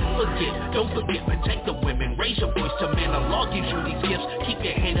solid. Forgive, don't forget, protect the women. Raise your voice to men. The law gives you these gifts. Keep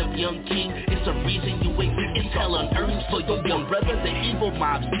your head up, young king. It's a reason you exist. It's hell on earth for your young brother. The evil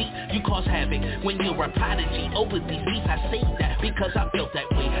mobs beat. You cause havoc when you're a prodigy. Over these beats, I say that because I felt that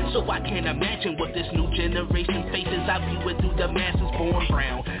way. So I can't imagine what this new generation faces. I view it through the masses born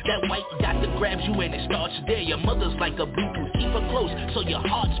brown. That white dot that grabs you and it starts there. Your mother's like a Bluetooth. Keep her close so your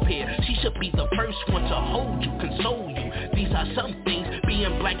heart's paired. She should be the first one to hold you, console you. These are some things,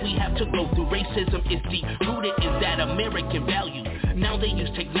 being black we have to go through. Racism is deep rooted in that American value. Now they use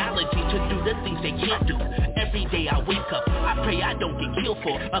technology to do the things they can't do. Every day I wake up, I pray I don't get killed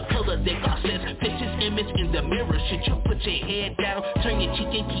for a color that God says fits his image in the mirror. Should you put your head down, turn your cheek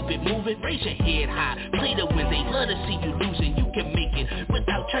and keep it moving? Raise your head high, play to win. They love to see you losing. You can make it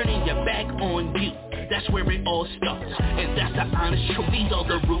without turning your back on you. That's where it all starts, and that's the honest truth. These are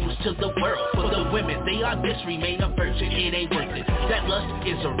the rules to the world. For the women, they are this. Remain a virgin, it ain't worth it. That lust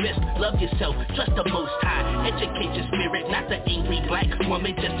is a risk. Love yourself, trust the Most High. Educate your spirit, not the angry black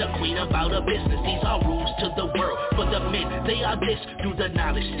woman, just a queen about her business. These are rules to the world. For the men, they are this. Do the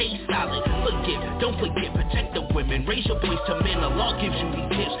knowledge, stay solid. Forgive, don't forget, protect the women. Raise your voice to men. The law gives you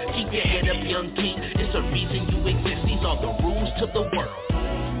these tips. Keep your head up, young king. It's a reason you exist. These are the rules to the world.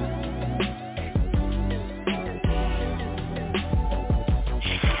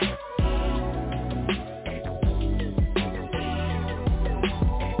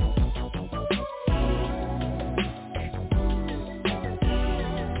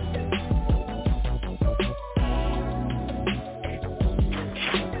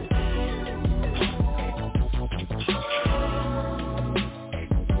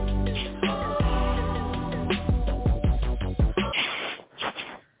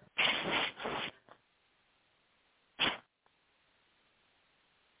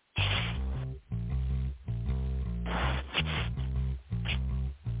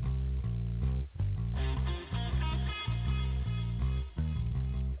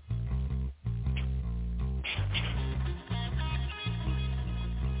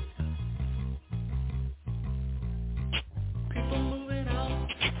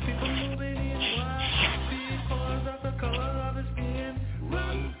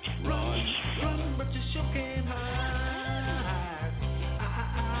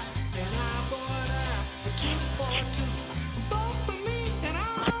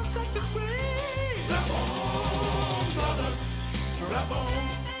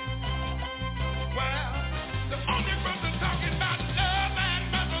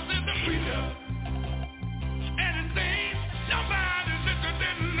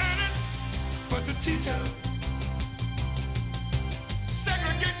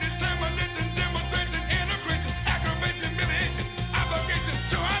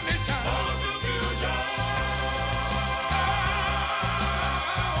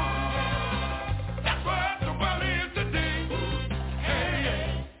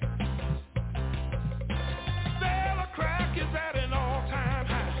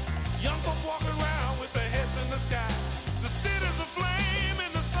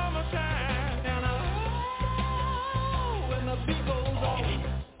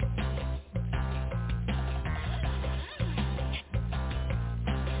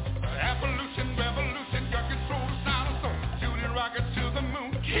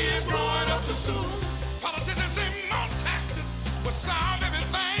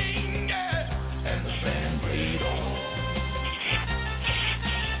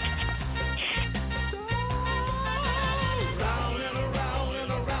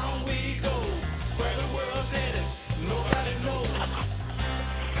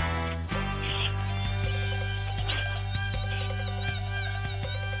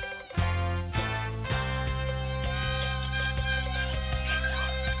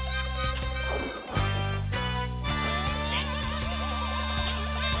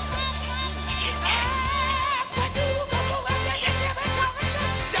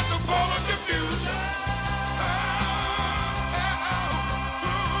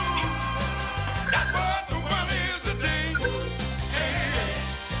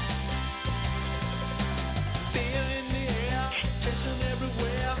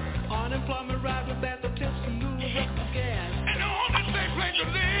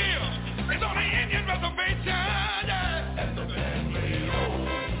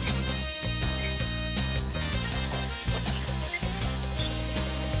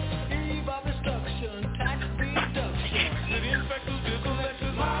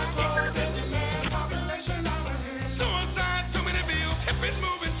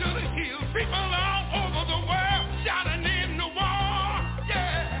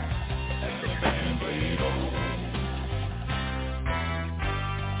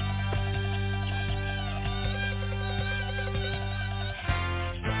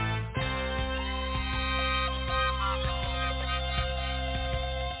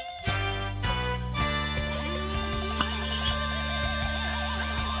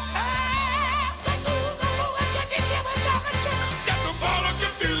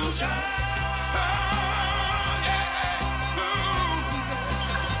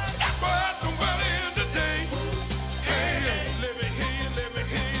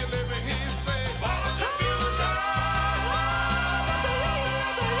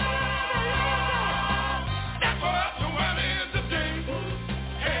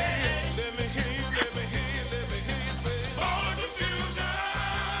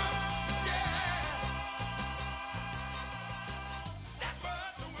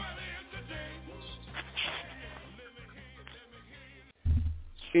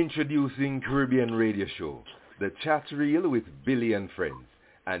 Introducing Caribbean Radio Show, the chat reel with Billy and friends.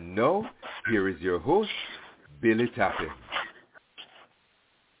 And now, here is your host, Billy Tappin.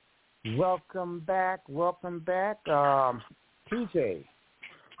 Welcome back. TJ,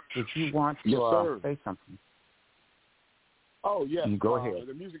 if you want to say something. Oh, yes. You go ahead.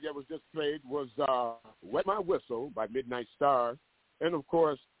 The music that was just played was Wet My Whistle by Midnight Star. And, of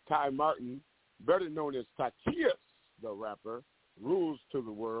course, Ty Martin, better known as Takias, the rapper, Rules to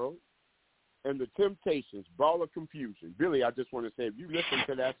the World. And the Temptations, Ball of Confusion. Billy, I just want to say, if you listen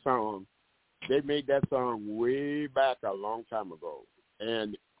to that song, they made that song way back a long time ago.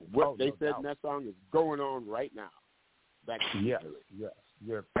 And what they said in that song is going on right now. Back to you, Billy. Yes,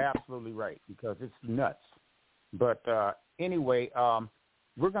 you're absolutely right, because it's nuts. But anyway,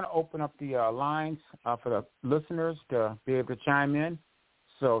 we're going to open up the lines for the listeners to be able to chime in.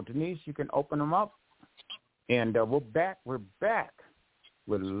 So, Denise, you can open them up. And we're back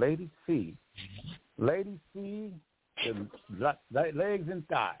with Lady C. Lady C, the legs and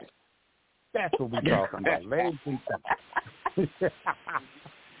thighs. That's what we're talking about, legs and thighs.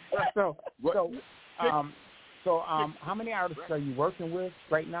 So, how many artists are you working with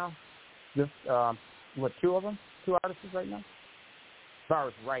right now? Just, two of them? Two artists right now? As far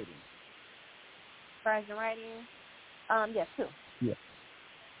as writing. As far as the writing, yes, two. Yeah.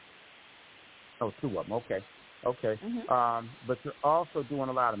 Oh, two of them, okay. Mm-hmm. But you're also doing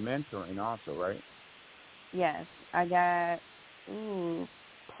a lot of mentoring also, right? Yes. I got,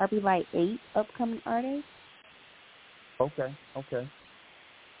 probably like 8 upcoming artists. Okay.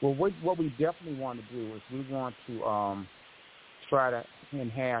 Well, what we definitely want to do is we want to try to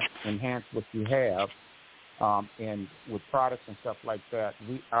enhance what you have, and with products and stuff like that,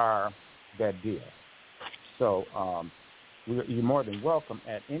 we are that deal. So you're more than welcome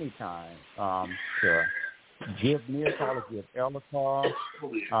at any time to give me a call or give Elle a call,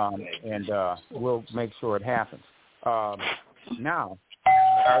 and we'll make sure it happens. Now,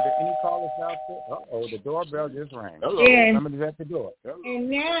 are there any callers out there? Uh-oh, the doorbell just rang. Hello, somebody's at the door. Hello. And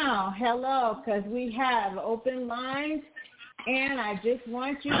now, because we have open lines, and I just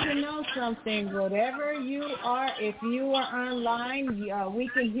want you to know something. Whatever you are, if you are online, we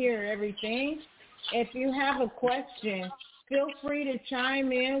can hear everything. If you have a question, feel free to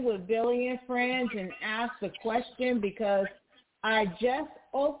chime in with Billy and Friends and ask the question, because I just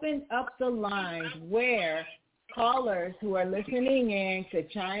opened up the lines where callers who are listening in could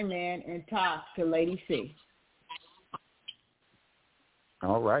chime in and talk to Lady C.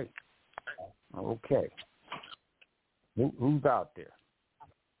 All right. Okay. Who's out there?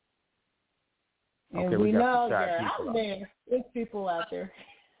 And we know they're out there. There's people out there.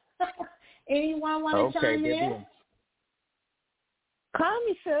 Anyone want to chime in? Call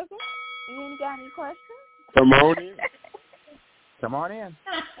me, sugar. You ain't got any questions? Come on in. Come on in.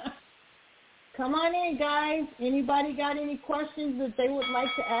 Come on in, guys. Anybody got any questions that they would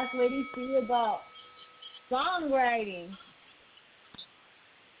like to ask Lady C about songwriting?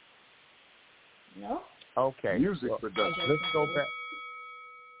 No? Okay. Music production. Let's go back.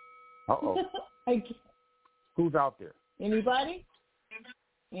 Uh-oh. Who's out there? Anybody?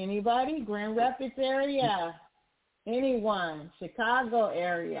 Grand Rapids area? Anyone? Chicago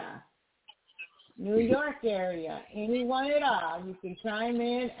area? New York area? Anyone at all? You can chime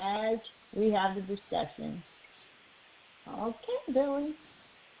in as we have the discussion. Okay, Billy.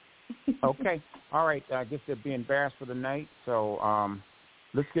 Okay. All right. I guess they're being embarrassed for the night, so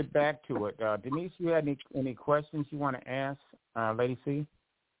let's get back to it. Denise, you had any questions you want to ask Lady C?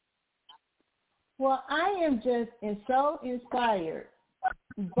 Well, I am just so inspired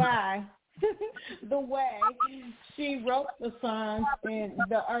by the way she wrote the songs and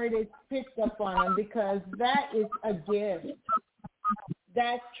the artist picked up on them, because that is a gift.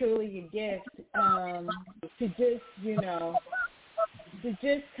 That's truly a gift, to just, to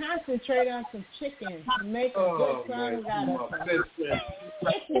just concentrate on some chicken and make a good song out of some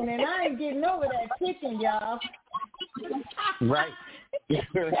chicken. And I ain't getting over that chicken, y'all. Right.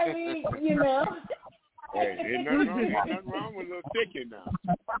 I mean, Hey, ain't nothing wrong with a little chicken now.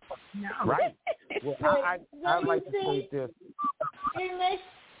 No. Right. Well, I'd like to say this. It makes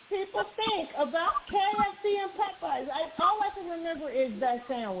people think about KFC and Popeyes. All I can remember is that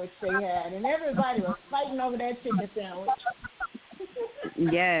sandwich they had, and everybody was fighting over that chicken sandwich.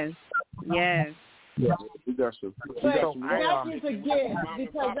 Yes. Yeah. But that is a gift,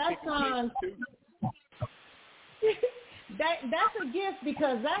 because that song... That's a gift,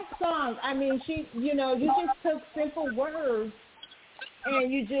 because that song, I mean, you just took simple words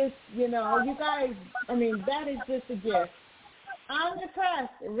and you just, you guys, I mean, that is just a gift. I'm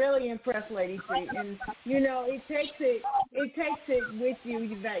impressed, really impressed, Lady C. And it takes it with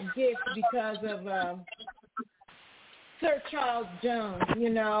you, that gift, because of Sir Charles Jones,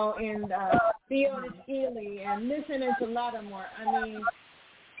 and Theodis Ealey, and listening to Latimore. I mean,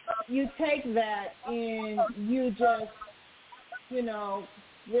 you take that and you just,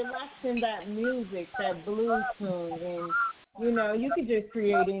 relax in that music, that blues tune, and you could just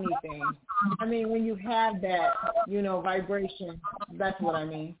create anything. I mean, when you have that, vibration, that's what I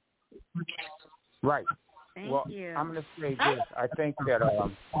mean. Right. Thank you. I'm going to say this. I think that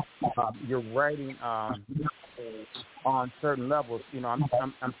you're writing on certain levels. I'm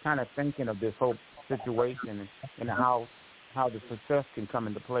kind of thinking of this whole situation and how the success can come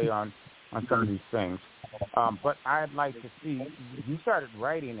into play on some of these things. But I'd like to see, you started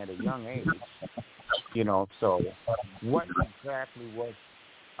writing at a young age. So what exactly was,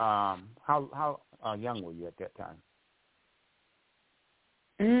 how young were you at that time?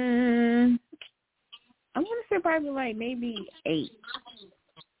 I'm going to say probably like maybe 8.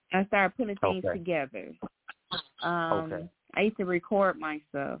 I started putting things together. I used to record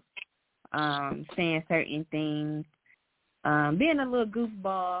myself, saying certain things, being a little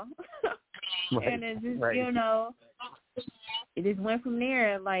goofball. And it just, it just went from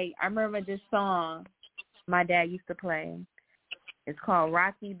there. Like, I remember this song my dad used to play. It's called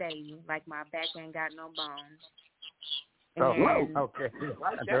Rocky Baby, like my back ain't got no bones. Okay.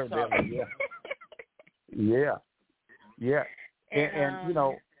 Yeah. And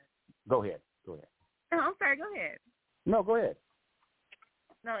go ahead. Oh, I'm sorry, go ahead. No, go ahead.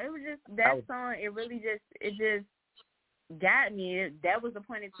 No, it was just that song. It really just got me. That was the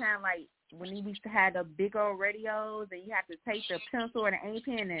point in time, like when you used to have the big old radios, and you have to take the pencil or the ink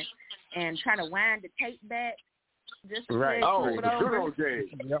pen and try to wind the tape back. Just to right. Oh, the good old days.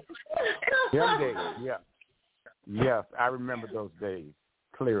 Yep. Them days. Yeah. Yes, I remember those days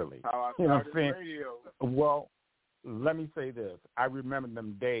clearly. How I started radio. Well, let me say this. I remember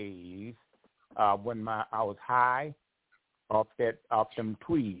them days when I was high off them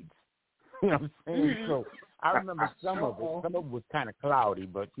tweeds. You know what I'm saying? Mm-hmm. So I remember some of it. Some of it was kind of cloudy,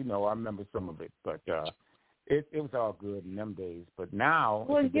 but I remember some of it. But it was all good in them days. But now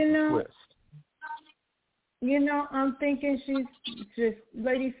it's a different twist. I'm thinking she's just,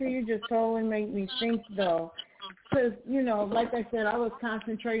 Lady C, you just totally make me think, though. Because, like I said, I was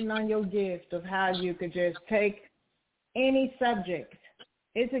concentrating on your gift of how you could just take any subject.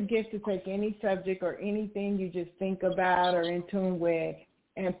 It's a gift to take any subject or anything you just think about or in tune with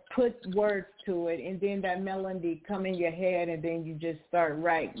and put words to it, and then that melody come in your head, and then you just start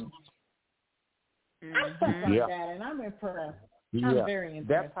writing. Mm-hmm. I stuck like that, and I'm impressed. Yeah. I'm very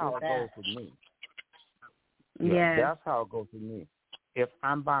impressed. That's how it goes with me. Yeah, that's how it goes with me. If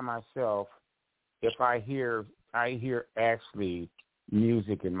I'm by myself, if I hear actually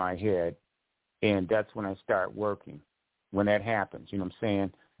music in my head, and that's when I start working. When that happens, you know what I'm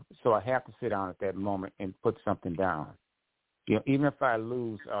saying? So I have to sit down at that moment and put something down. Even if I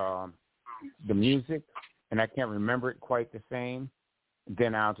lose the music and I can't remember it quite the same,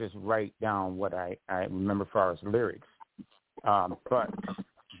 then I'll just write down what I remember as far as lyrics. But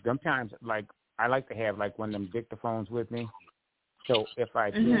sometimes, like, I like to have like one of them dictaphones with me. So if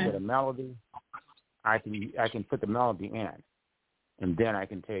I deal with a melody, I can put the melody in, and then I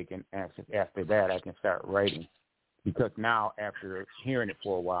can take and after that I can start writing. Because now, after hearing it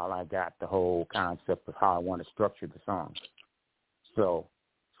for a while, I got the whole concept of how I want to structure the song. So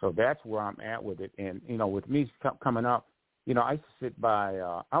that's where I'm at with it. And, with me coming up, I used to sit by,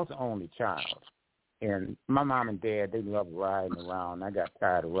 I was the only child. And my mom and dad, they loved riding around. I got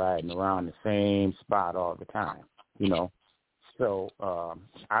tired of riding around the same spot all the time, So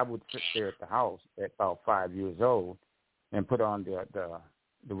I would sit there at the house at about 5 years old and put on the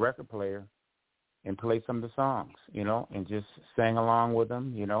record player and play some of the songs, and just sang along with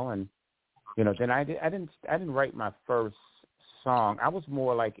them, and then I didn't write my first song. I was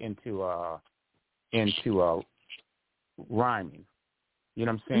more like into rhyming, you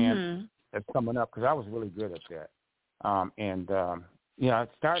know what I'm saying? Mm-hmm. That's coming up because I was really good at that, I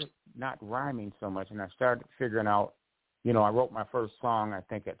started not rhyming so much, and I started figuring out, I wrote my first song I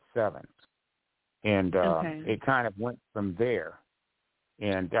think at 7, and it kind of went from there.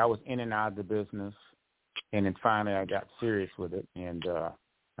 And I was in and out of the business, and then finally I got serious with it, and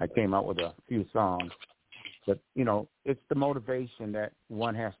I came out with a few songs. But, it's the motivation that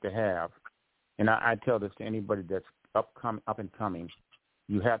one has to have. And I tell this to anybody that's up and coming.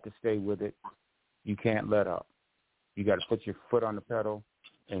 You have to stay with it. You can't let up. You got to put your foot on the pedal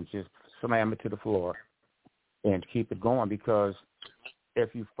and just slam it to the floor and keep it going, because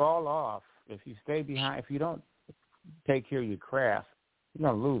if you fall off, if you stay behind, if you don't take care of your craft, you're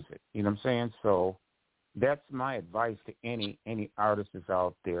going to lose it. You know what I'm saying? So that's my advice to any artists that's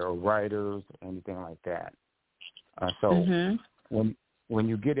out there, or writers, or anything like that. When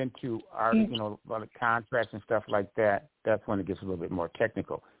you get into art, you know, a lot of contracts and stuff like that, that's when it gets a little bit more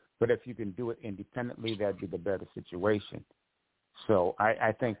technical. But if you can do it independently, that'd be the better situation. So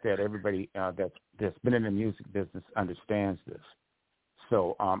I think that everybody that's been in the music business understands this.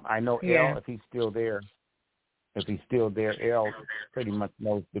 So I know Earl, if he's still there, Earl pretty much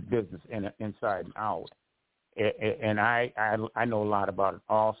knows the business inside and out. And I know a lot about it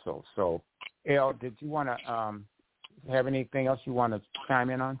also. So, Earl, did you want to have anything else you want to chime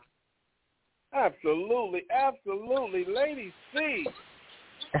in on? Absolutely. Lady C,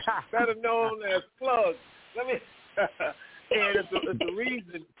 better known as Plug. Let me, and it's a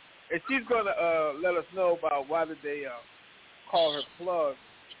reason, and she's going to let us know about why did they call her Plug.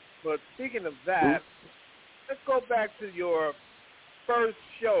 But speaking of that, let's go back to your first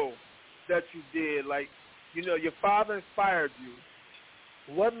show that you did. Like, you know, your father inspired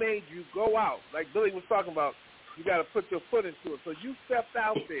you. What made you go out? Like Billy was talking about, you got to put your foot into it. So you stepped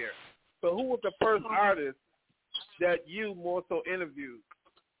out there. So who was the first artist that you more so interviewed?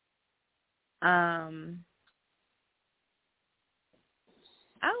 I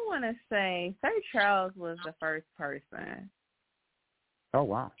want to say Sir Charles was the first person. Oh,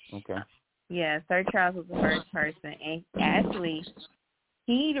 wow. Okay. Yeah, Sir Charles was the first person. And actually,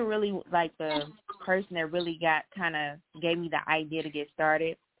 he really, like, the person that really gave me the idea to get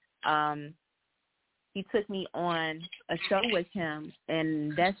started. He took me on a show with him,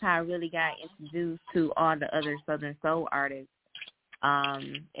 and that's how I really got introduced to all the other Southern Soul artists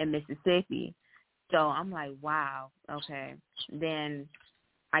in Mississippi. So I'm like, wow, okay. Then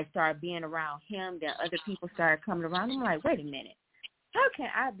I started being around him. Then other people started coming around. I'm like, wait a minute. How can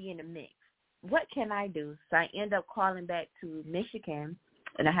I be in the mix? What can I do? So I ended up calling back to Michigan,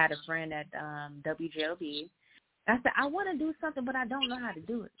 and I had a friend at WJLB. I said, I want to do something, but I don't know how to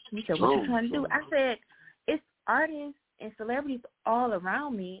do it. He said, what you trying to do? I said, it's artists and celebrities all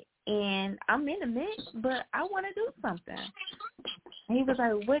around me, and I'm in the mix, but I want to do something. And he was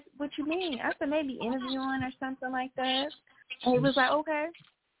like, what you mean? I said, maybe interviewing or something like that. And he was like, okay.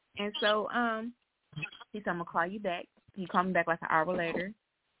 And so he said, I'm going to call you back. He called me back like an hour later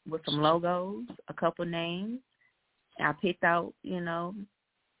with some logos, a couple names. And I picked out, you know,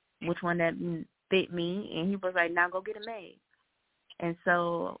 which one that fit me, and he was like, now go get it made. And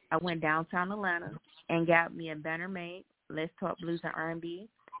so I went downtown Atlanta and got me a banner made, Let's Talk Blues and R&B,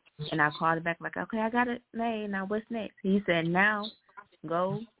 and I called it back like, okay, I got it made, now what's next? He said, now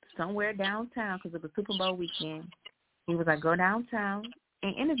go somewhere downtown, because it was Super Bowl weekend. He was like, go downtown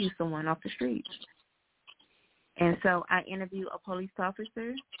and interview someone off the street. And so I interviewed a police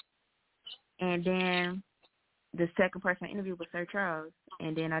officer, and then the second person I interviewed was Sir Charles,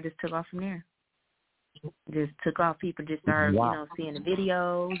 and then I just took off from there. Just took off. People just started, you know, seeing the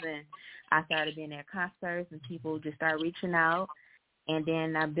videos, and I started being at concerts, and people just started reaching out. And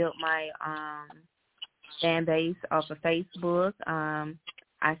then I built my fan base off of Facebook.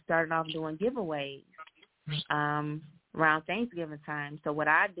 I started off doing giveaways around Thanksgiving time. So what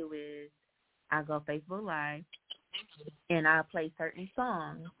I do is I go Facebook Live, and I play certain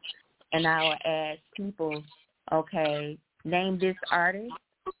songs, and I will ask people, okay, name this artist,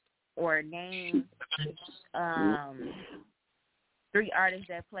 or name 3 artists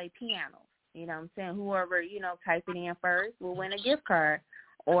that play piano. You know what I'm saying? Whoever, you know, type it in first will win a gift card.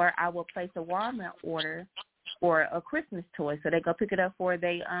 Or I will place a Walmart order for a Christmas toy, so they go pick it up for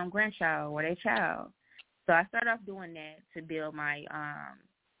their grandchild or their child. So I started off doing that to build my,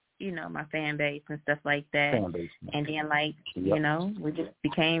 you know, my fan base and stuff like that. And then, like, you know, we just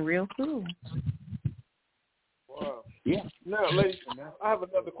became real cool. Wow. Yeah. Now, ladies, I have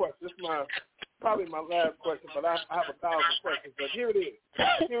another question. This is probably my last question, but I have 1,000 questions. But here it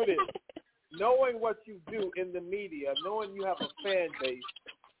is. Knowing what you do in the media, knowing you have a fan base,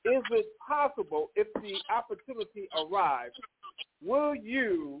 is it possible, if the opportunity arrives, will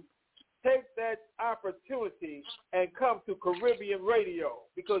you take that opportunity and come to Caribbean radio?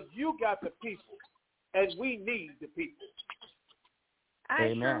 Because you got the people, and we need the people.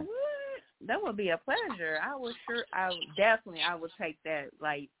 I sure would. That would be a pleasure. I would take that,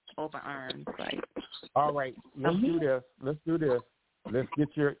 like, open arms. Like, all right, let's do this. Let's get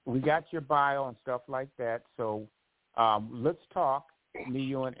we got your bio and stuff like that. So let's talk, me,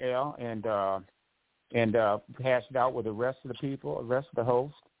 you, and Elle, and hash it out with the rest of the people, the rest of the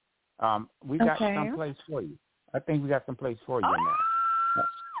hosts. We got some place for you. I think we got some place for you in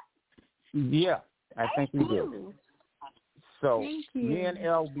that. Yeah, I think we do. So me and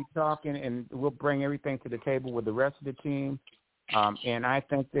Elle will be talking, and we'll bring everything to the table with the rest of the team. And I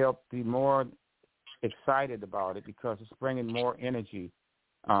think they'll be more excited about it because it's bringing more energy.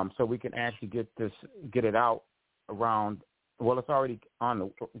 So we can actually get it out around. Well, it's already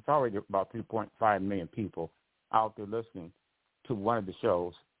about 3.5 million people out there listening to one of the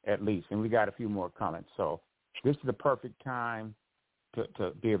shows at least, and we got a few more coming. So this is the perfect time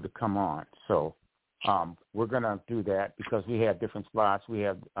to be able to come on. So we're going to do that because we have different slots. We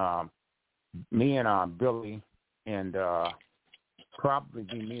have me and Billy, and probably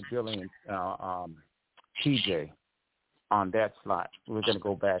be me, Billy, and TJ on that slot. We're going to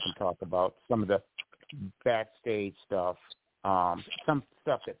go back and talk about some of the backstage stuff, some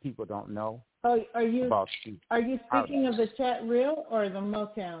stuff that people don't know. Oh, are you speaking of the chat reel or the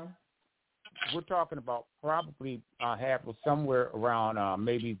Motown? We're talking about probably somewhere around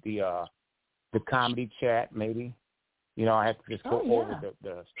maybe the comedy chat, maybe. You know, I have to just go over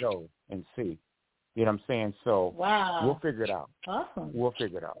the show and see. You know what I'm saying? So we'll figure it out. Awesome. We'll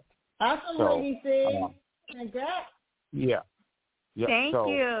figure it out. Awesome, Lady C. Congrats. Yeah. Thank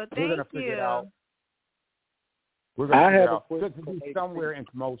you. We're going to figure it out. We're going to figure it out. To be somewhere in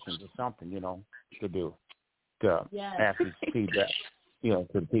promotions or something, you know, to do. To actually feedback, you know,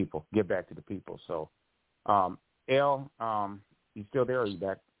 to the people. Get back to the people. So, Elle, you still there or are you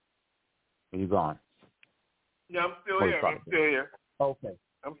back? Are you gone? Yeah, I'm still here. Okay.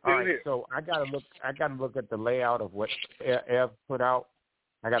 I'm still here. So I gotta look at the layout of what Ev put out.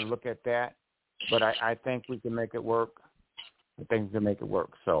 I gotta look at that. But I think we can make it work. I think we can make it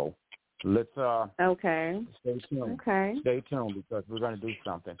work. So let's stay tuned. Okay. Stay tuned because we're gonna do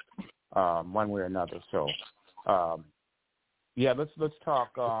something one way or another. So let's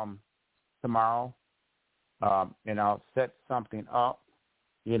talk tomorrow. And I'll set something up,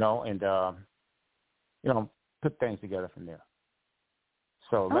 you know, and you know, put things together from there.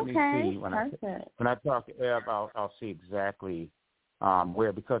 So let me see when I talk to Ev, I'll see exactly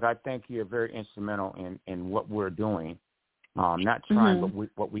where, because I think you're very instrumental in what we're doing, not trying, but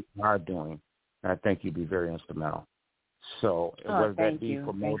what we are doing. And I think you'd be very instrumental. So whether that be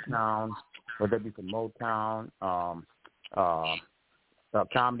for Motown,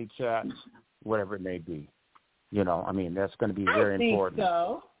 comedy chats, whatever it may be, you know, I mean, that's going to be very important.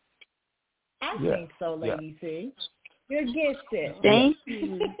 I think so, Lady C. You're gifted. Thank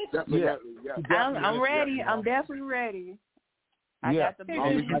you. Yeah. I'm ready. I'm definitely ready. I got the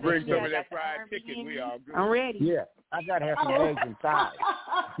moment you bring some of that fried chicken, we all good. I'm ready. Yeah, I got to have some eggs inside.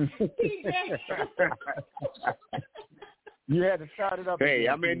 You had to start it up. Hey,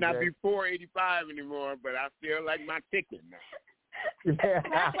 I may not be 485 anymore, but I still like my chicken now.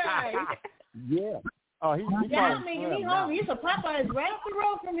 That's right. Yeah. Oh, he's hungry. It's a Popeyes right up the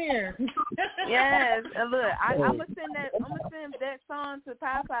road from here. Yes, and look, I'm gonna send that song to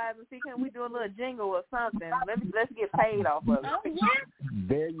Popeyes and see can we do a little jingle or something. Let's get paid off of it. Oh yeah.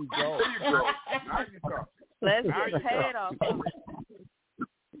 There you go. Let's get paid off of it.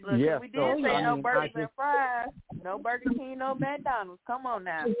 Look, we did say no burgers and fries, no Burger King, no McDonald's. Come on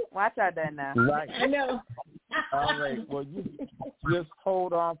now, watch out there now. Right. I know. All right. Well, you just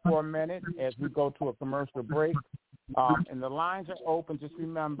hold on for a minute as we go to a commercial break. And the lines are open. Just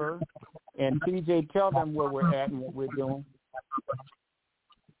remember. And TJ, tell them where we're at and what we're doing.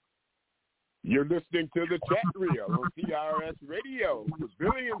 You're listening to the chat reel on CRS Radio with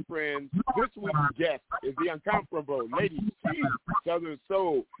Billy and Friends. This week's guest is the incomparable Lady C, Southern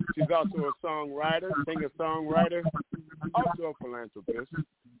Soul. She's also a songwriter, singer-songwriter, also a philanthropist,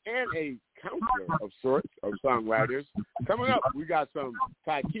 and a counselor of sorts of songwriters. Coming up, we got some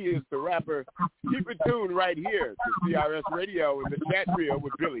Tykeas the rapper. Keep it tuned right here to CRS Radio in the chat reel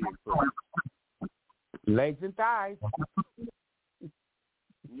with Billy and Friends. Legs and thighs.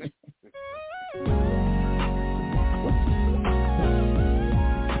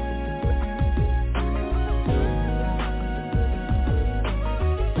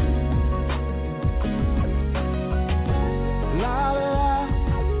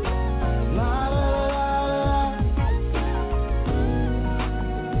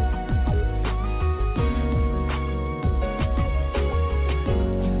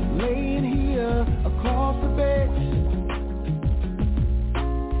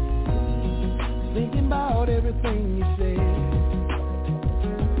 Everything you said.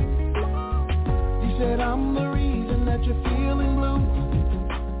 You said I'm the reason that you're feeling blue.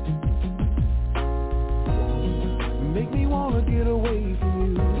 Make me wanna get away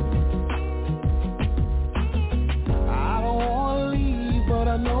from you. I don't wanna leave, but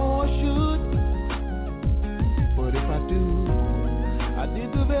I know I should. But if I do, I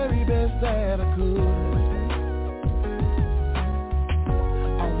did the very best that I could.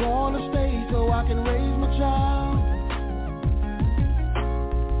 I can raise my child.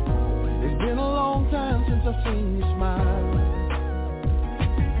 It's been a long time since I've seen you smile.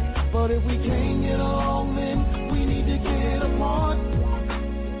 But if we can't get along, then we need to get apart.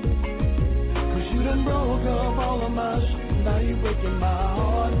 Cause you done broke up all of my shit, now you breaking my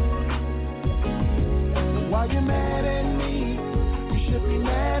heart. So why you mad at me? You should be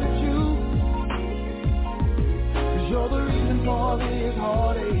mad at you. Cause you're the reason for this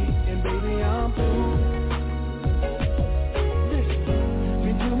heartache, and baby I'm through. Listen,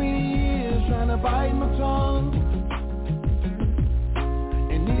 been too many years trying to bite my tongue,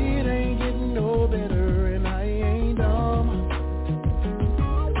 and it ain't getting no better, and I ain't dumb.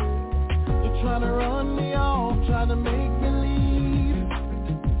 You're trying to run me off, trying to make me leave,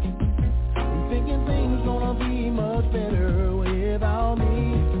 and thinking things gonna be much better without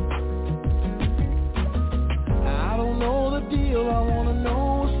me. I don't know the deal, I wanna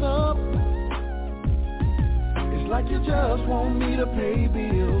know what's up. It's like you just want me to pay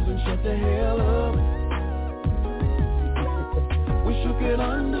bills and shut the hell up. Wish you could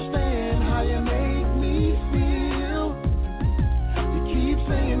understand how you make me feel. You keep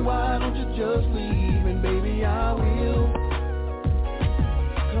saying, why don't you just leave, and baby I will.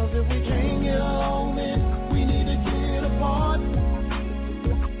 Cause if we can't get along, then we need to get apart.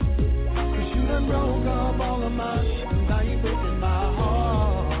 Cause you done broke up all of my shit, now you breaking my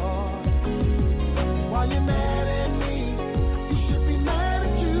heart. Why you mad at me? You should be mad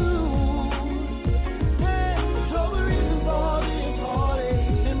at you. Hey, you're the reason for this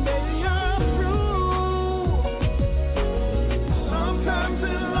heartache, and baby I'm through. Sometimes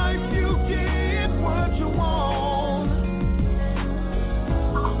in life you get what you want.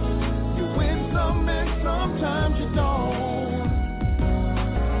 You win some and sometimes you don't.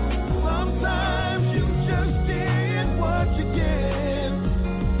 Sometimes you just get what you get.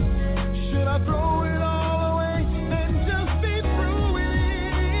 Should I throw it all away and just be through with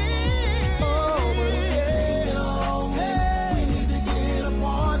it? Oh, but we can't get along, we need to get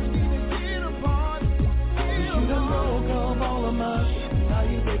apart. You done broke up all of my shit, now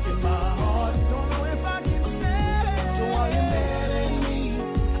you breaking my heart. Don't know if I can stay. So why you mad at me?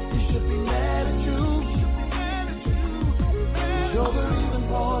 You should be mad at you. You're the reason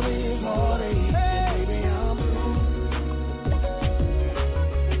for this heartache, and baby I'm through.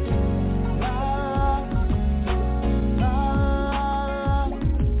 La, la,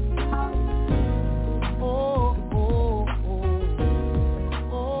 oh, oh, oh,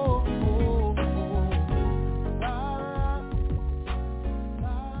 oh, oh, la, la.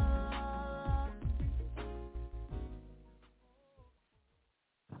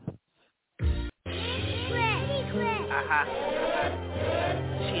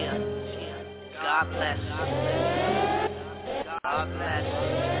 Cheer. God bless. God bless.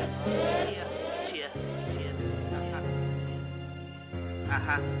 Cheer.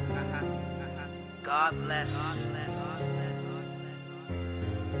 God bless.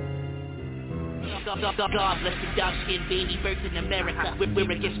 God bless the dark-skinned baby birthed in America.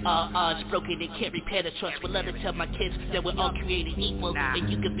 We're against all odds, broken and can't repair the trust. Would love to tell my kids that we're all created equal, and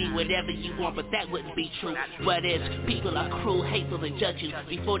you can be whatever you want, but that wouldn't be true. What is, people are cruel, hateful, and judge you.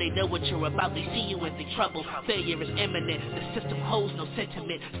 Before they know what you're about, they see you in the trouble. Failure is imminent, the system holds no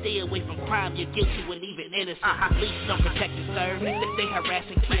sentiment. Stay away from crime, you're guilty when even innocent. Police don't protect and serve, they harass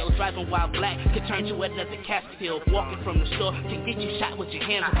and kill. Driving while black can turn to another Catskill. Walking from the store can get you shot with your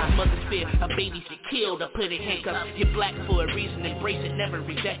hands on my mother's fear. A baby's get killed or put in handcuffs. You're black for a reason, embrace it, never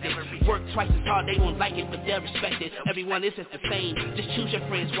reject it. Work twice as hard, they won't like it, but they'll respect it. Everyone isn't the same, just choose your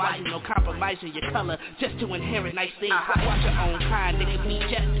friends wisely. No compromising your color, just to inherit nice things. Watch your own kind, they can be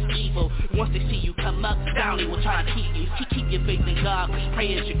just as evil. Once they see you come up, down they will try to keep you. Keep your faith in God, cause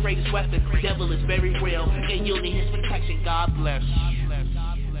prayer is your greatest weapon. The devil is very real, and you'll need his protection. God bless.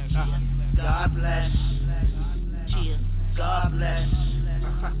 God bless. Cheer. God bless.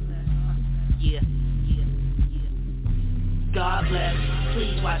 Yeah. God bless,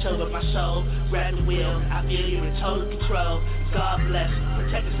 please watch over my soul. Grab the wheel, I feel you're in total control. God bless,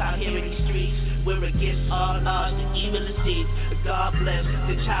 protect us out here in these streets. We're against all odds, the evil is deep. God bless,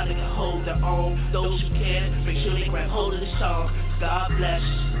 the child that can hold their own. Those who can, make sure they grab hold of the song. God bless,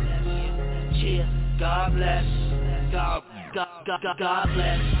 cheer. God bless, God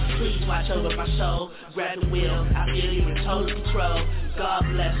bless, please watch over my soul. Grab the wheel, I feel you're in total control. God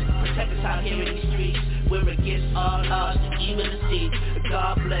bless, protect us out here in these streets. We're against all odds, the evil is deep.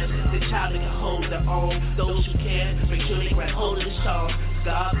 God bless, the child that can hold their own. Those who can, make sure they grab hold of the song.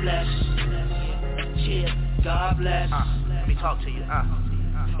 God bless, cheer. God bless. Let me talk to you.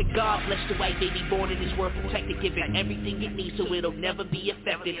 God bless the white baby born in this world protected, giving everything it needs so it'll never be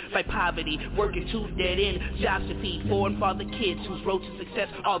affected by poverty. Working two dead end jobs to feed 4 and father kids whose road to success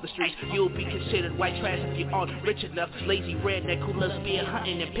are the streets. You'll be considered white trash if you aren't rich enough. Lazy redneck who loves beer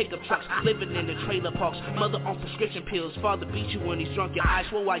hunting and pickup trucks, living in the trailer parks. Mother on prescription pills, father beat you when he's drunk. Your eyes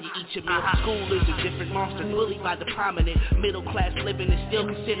swell while you eat your meal. School is a different monster, bullied by the prominent. Middle class living is still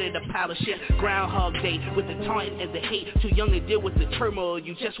considered a pile of shit. Groundhog Day with the taunting and the hate. Too young to deal with the turmoil,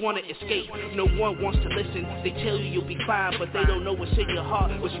 you just want to escape. No one wants to listen. They tell you you'll be fine, but they don't know what's in your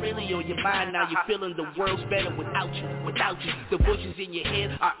heart, what's really on your mind. Now you're feeling the world's better without you. The voices in your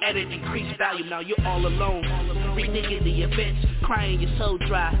head are at an increased value. Now you're all alone, rethinking the events, crying your soul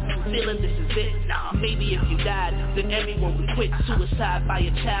dry, feeling this is it. Maybe if you died, then everyone would quit. Suicide by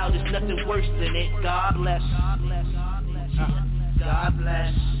a child is nothing worse than it. God bless. God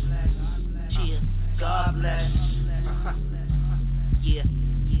bless. Yeah. God bless. Yeah.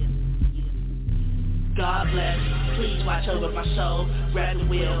 God bless, please watch over my soul. Grab the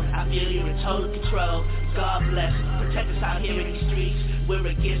wheel, I feel you're in total control. God bless, protect us out here in these streets. We're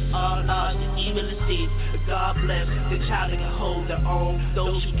against all odds, the evil is deep. God bless, the child that can hold their own.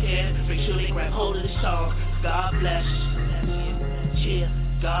 Those who can, make sure they grab hold of the song. God bless, yeah.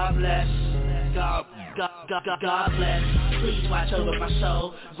 God bless, God bless, please watch over my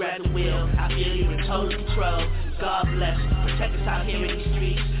soul. Grab the wheel, I feel you're in total control. God bless, protect us out here in these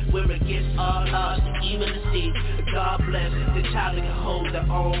streets. We're against all odds, the evil is deep. God bless, the child that can hold their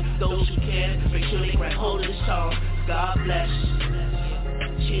own. Those who can, make sure they grab hold of the song. God bless,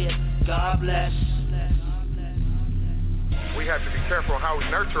 yeah, God bless. We have to be careful how we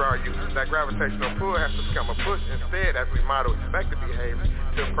nurture our youth. That gravitational pull has to become a push instead as we model expected behavior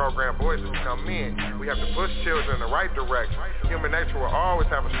to program boys to become men. We have to push children in the right direction. Human nature will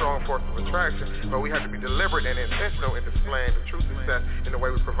always have a strong force of attraction, but we have to be deliberate and intentional in displaying the true success in the way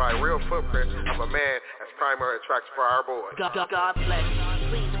we provide real footprint of a man as primary attraction for our boys. God bless,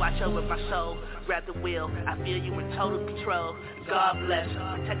 please watch over my soul. Grab the wheel, I feel you in total control. God bless,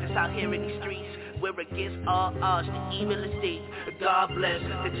 protect us out here in these streets. We're against all odds, the evil is deep. God bless,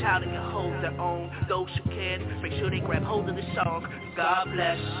 the child that can hold their own. Those who can, make sure they grab hold of the song. God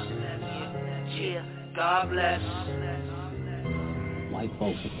bless, yeah, God bless. White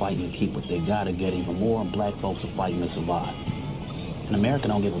folks are fighting to keep what they got to get even more, and black folks are fighting to survive. And America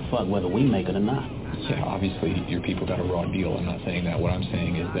don't give a fuck whether we make it or not. Yeah, obviously your people got a raw deal. I'm not saying that. What I'm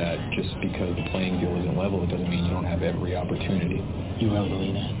saying is that just because the playing field isn't level, it doesn't mean you don't have every opportunity. You really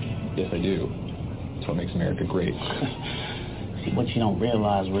believe that? Yes, I do. That's what makes America great. See, what you don't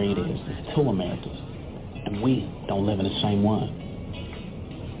realize, Reed, is there's two Americas, and we don't live in the same one.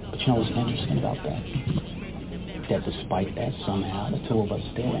 But you know what's interesting about that? That despite that, somehow the two of us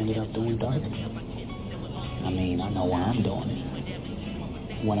still ended up doing dark. I mean, I know why I'm doing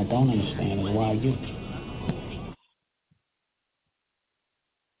it. What I don't understand is why you.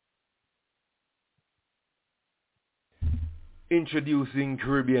 Introducing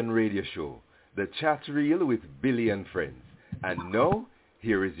Caribbean Radio Show, The Chat Reel with Billy and Friends. And now,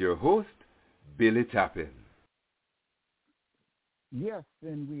 here is your host, Billy Tappin. Yes,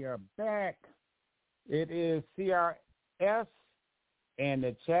 and we are back. It is CRS and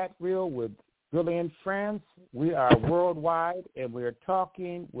The Chat Reel with Billy and Friends. We are worldwide, and we are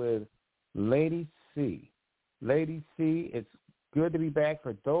talking with Lady C. Lady C, it's good to be back.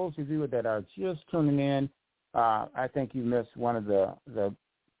 For those of you that are just tuning in, I think you missed one of the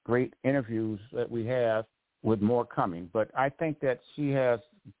great interviews that we have, with more coming. But I think that she has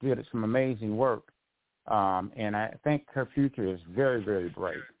did some amazing work, and I think her future is very, very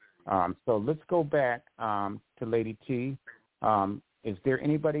bright. So let's go back to Lady T. Is there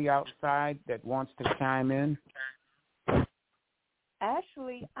anybody outside that wants to chime in?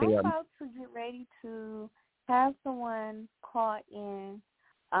 Actually, I'm about to get ready to have someone call in.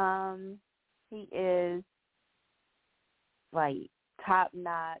 He is like top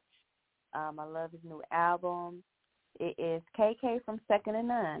notch. I love his new album. It is KK from Second to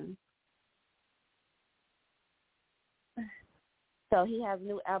None. So he has a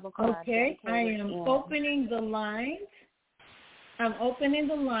new album called Okay, I am opening the lines. I'm opening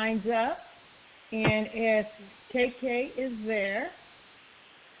the lines up, and if KK is there,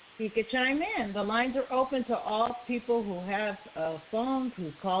 he could chime in. The lines are open to all people who have phones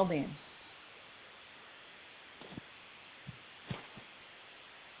who called in.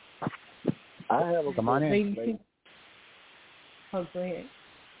 I have a come on in. Oh, go ahead.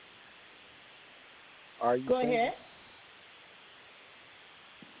 Are you go ahead.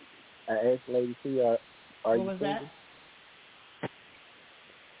 I asked Lady C, are what you was single? that?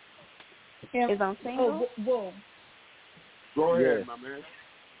 Yeah. Is on single? Oh, whoa. Go ahead, my man.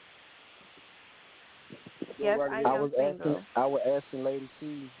 Yes, right I ahead. am single. I was asking Lady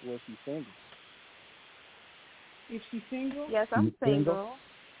C, was she single? Is she single? Yes, I'm single.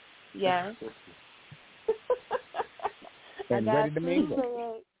 Yes. And I got ready to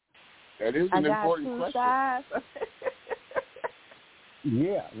mingle. That is an important question. Sides.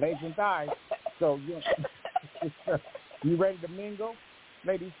 Yeah, legs and thighs. So you ready to mingle,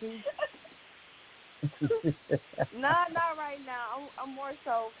 Lady C? No, not right now. I'm more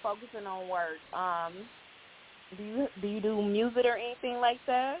so focusing on work. Do you do music or anything like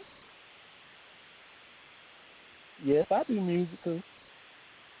that? Yes, I do music too.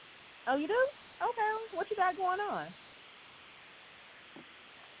 Oh, you do? Okay. What you got going on?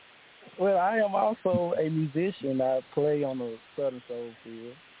 Well, I am also a musician. I play on the Southern Soul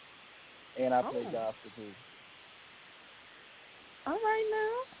field, and I play gospel too. All right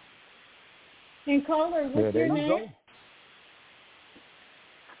now. And caller, what's your name? Go.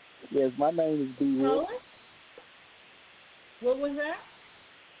 Yes, my name is B. Wilson. What was that?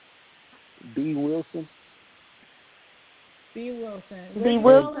 B. Wilson. B. Wilson. B.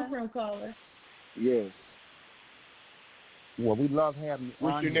 Wilson from caller. Yes. Well, we love having you.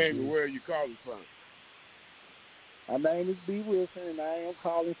 What's your name and where are you calling from? My name is B. Wilson, and I am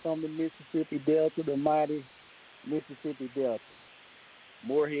calling from the Mississippi Delta, the mighty Mississippi Delta,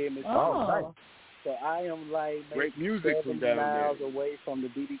 Moorhead, Mississippi. Oh. So I am like great music from down miles there. away from the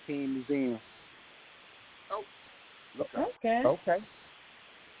B.B. King Museum. Oh. Okay. Okay.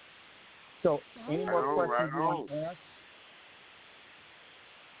 So, any more questions you want to ask?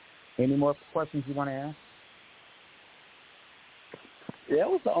 Any more questions you want to ask? That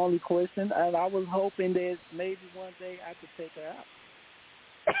was the only question, and I was hoping that maybe one day I could take her out.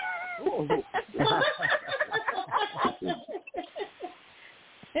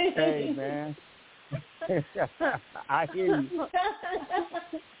 Hey, man. I hear you.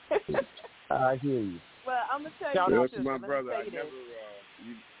 I hear you. Well, I'm going to tell shout you out this. to my brother. I never,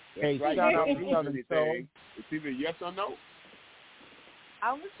 hey, right, shout out to anything. Southern Soul. It's either yes or no.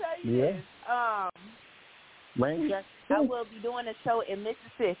 I'm going to tell you this. Rain check? I will be doing a show in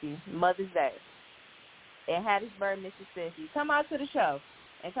Mississippi, Mother's Day, in Hattiesburg, Mississippi. Come out to the show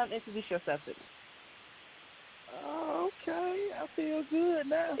and come introduce yourself to me. Okay, I feel good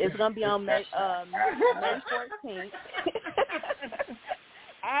now. It's going to be on May 14th.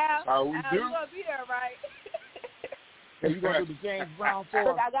 Al, we you do? going to be there, right? Are you going to do the James Brown for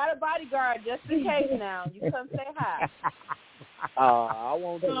Look, I got a bodyguard just in case now. You come say hi. I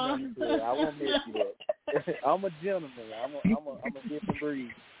won't do nothing to it. I won't mess you up. I'm a gentleman. I'm a different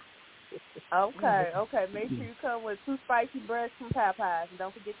breed. Okay. Make sure you come with 2 spicy breads from Popeyes, and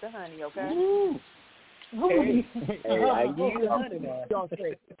don't forget the honey, okay? Ooh. Hey, I give you the honey now.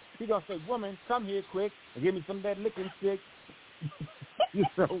 He's going to say, woman, come here quick and give me some of that licking stick.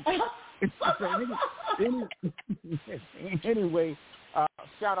 Anyway,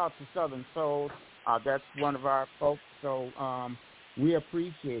 shout out to Southern Soul. That's one of our folks, so we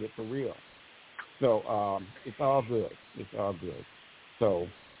appreciate it for real. So it's all good. It's all good. So,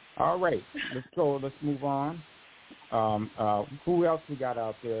 all right, let's go. Let's move on. Who else we got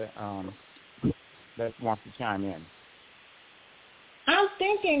out there that wants to chime in? I'm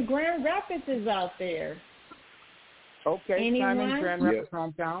thinking Grand Rapids is out there. Okay, anyone? chime in, Grand Rapids,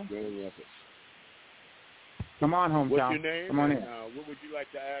 hometown. Grand Rapids. Come on, hometown. What's your name? Come on and, in. What would you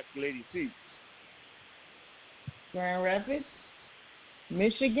like to ask Lady C? Grand Rapids,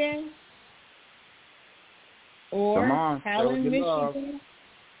 Michigan, or come on, Helen, Michigan. Love.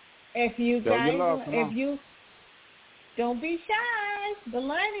 If you show guys, you don't be shy. The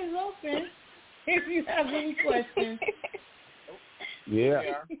line is open. If you have any questions. Yeah.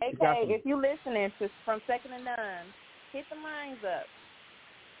 Okay, if you're listening from Second and None, hit the lines up.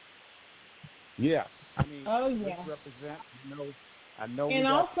 Yeah. I mean, yeah. Represent. I know. And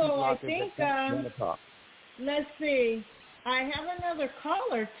also, I think, let's see, I have another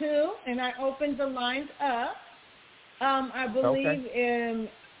caller, too, and I opened the lines up. I believe,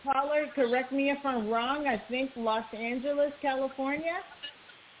 caller, correct me if I'm wrong, I think Los Angeles, California.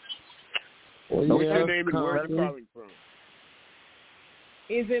 Well, what's your name and where are you calling from?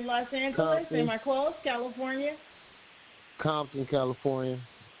 Is it Los Angeles? Compton. Am I close? California? Compton, California.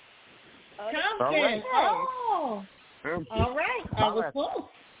 Compton. Oh. All right. I was close.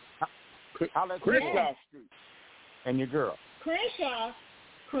 Crenshaw Street. And your girl. Crenshaw.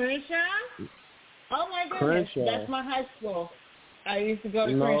 Oh, my goodness. Crenshaw. That's my high school. I used to go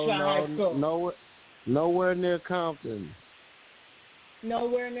to Crenshaw High School. Nowhere near Compton.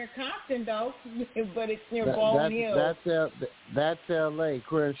 Nowhere near Compton, though, but it's near Baldwin Hills. That's L.A.,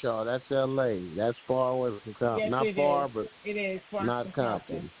 Crenshaw. That's L.A. That's far away from Compton. Yes, not it far, is. but it is far not from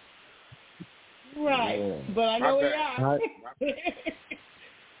Compton. Right. Yeah. But I know My we bad. are.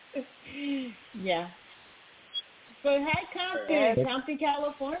 Yeah. But hi, Compton,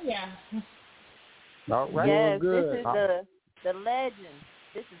 California. All right. Yes, Good. This is the legend.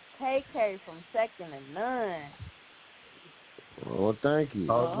 This is KK from Second and None. Well, thank you.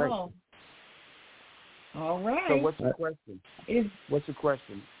 Oh. All right. So what's the question? What's the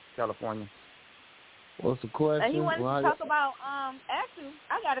question, California? What's the question? And he wanted to talk about, actually,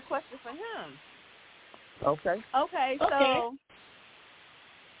 I got a question for him. Okay. Okay, so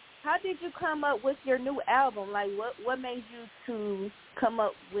how did you come up with your new album? Like, what made you to come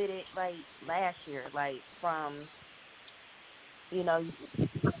up with it, like, last year, like, from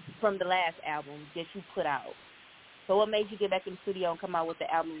the last album that you put out? So what made you get back in the studio and come out with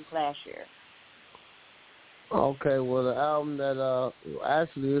the album last year? Okay, well, the album that,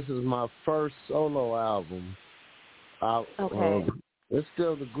 actually, this is my first solo album. Okay. It's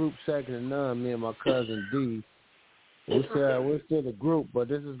still the group Second and None, me and my cousin D. We're still the group, but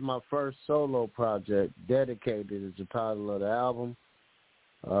this is my first solo project. Dedicated is the title of the album.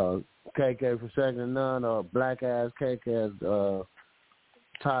 KK for Second and None, or Black Ass KK is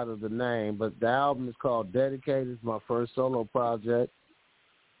title of the name. But the album is called Dedicated. It's my first solo project.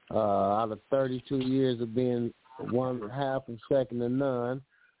 Out of 32 years of being one half of Second and None,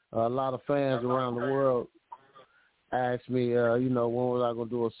 a lot of fans around the world asked me, when was I going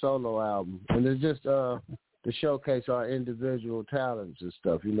to do a solo album? And it's just to showcase our individual talents and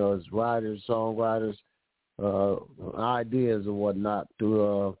stuff, as writers, songwriters, ideas and whatnot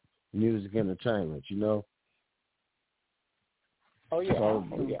through music entertainment, Oh,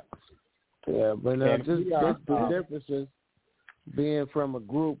 yeah. Yeah, but the differences being from a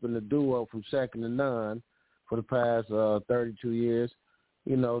group and a duo from Second and None for the past 32 years,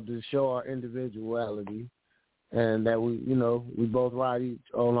 to show our individuality and that we both write each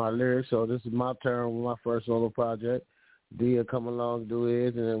on our lyrics. So this is my turn with my first solo project. Dia come along to do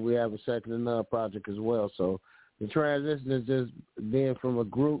his, and then we have a Second and None project as well. So the transition is just being from a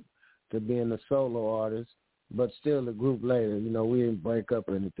group to being a solo artist, but still a group later. We didn't break up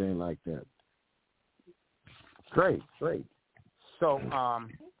or anything like that. Great. So,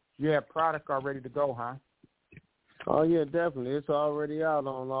 you have product all ready to go, huh? Oh, yeah, definitely. It's already out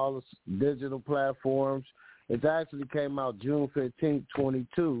on all the digital platforms. It actually came out June 15th,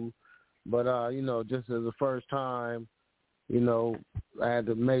 22, but, just as the first time, I had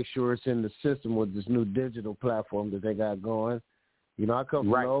to make sure it's in the system with this new digital platform that they got going. I come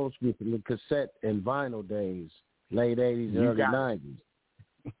from the old school, from the cassette and vinyl days, late 80s, early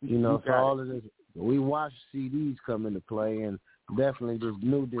 90s. So all of this, we watched CDs come into play, and definitely this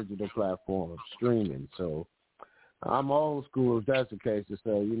new digital platform of streaming. So I'm old school, if that's the case to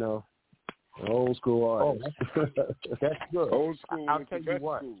say, old school artist. Oh, that's good. Old school. I'll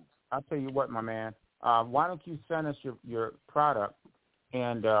tell you what, my man. Why don't you send us your product,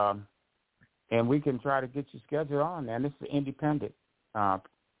 and we can try to get you scheduled on, man. This is an independent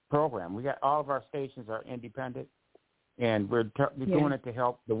program. We got all of our stations are independent, and we're doing it to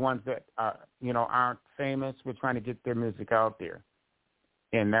help the ones that aren't famous. We're trying to get their music out there,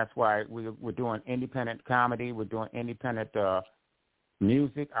 and that's why we're doing independent comedy. We're doing independent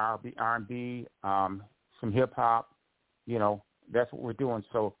music, R&B, some hip hop. That's what we're doing.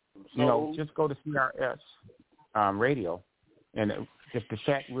 So just go to CRS radio, and just the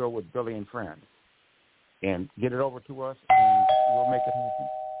chat reel with Billy and Friends, and get it over to us, and we'll make it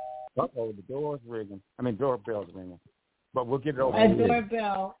happen. The doorbell's ringing. But we'll get it over. A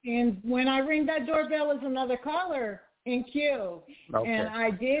doorbell. And when I ring that doorbell is another caller in queue. Okay. And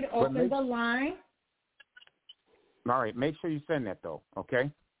I did open the line. All right. Make sure you send that, though, okay?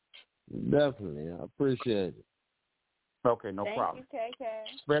 Definitely. I appreciate it. Okay, no problem. Thank you,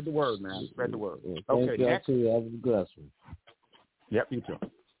 KK. Spread the word, man. Spread the word. Yeah, okay, next. Have a good one. Yep, you too.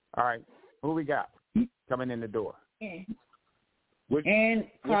 All right. Who we got coming in the door? And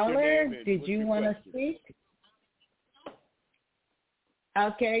caller, did you want to speak?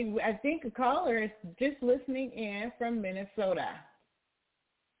 Okay, I think a caller is just listening in from Minnesota.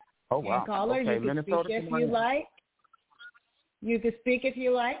 Oh, wow. And caller, okay, you can Minnesota, speak if you like. You can speak if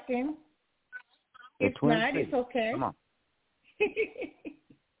you like, and if not, it's okay. Come on.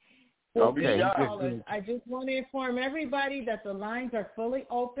 Okay. Callers, I just want to inform everybody that the lines are fully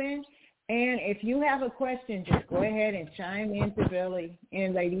open, and if you have a question, just go ahead and chime in to Billy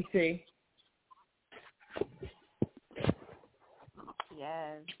and Lady C.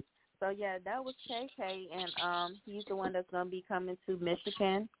 Yes. So that was KK, and he's the one that's gonna be coming to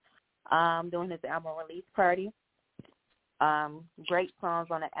Michigan, doing his album release party. Great songs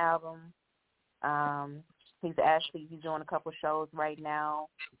on the album. He's doing a couple shows right now.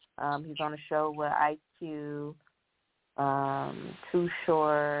 He's on a show with IQ, Too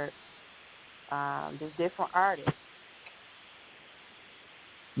Short, just different artists.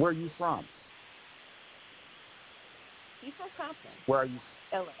 Where are you from? He's from Compton. Where are you?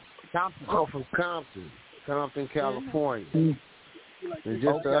 LA. Compton. Oh, from Compton, California. Mm-hmm. And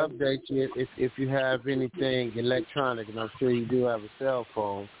just to update you, if you have anything electronic, and I'm sure you do have a cell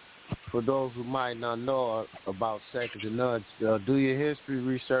phone, for those who might not know about Second to None, do your history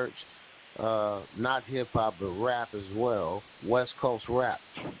research, not hip-hop, but rap as well, West Coast rap.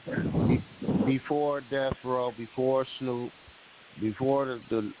 Before Death Row, before Snoop, before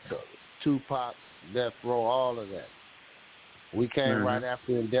the Tupac, Death Row, all of that. We came right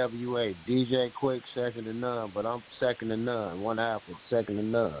after NWA. DJ Quick, Second to None, but I'm Second to None, one half of Second to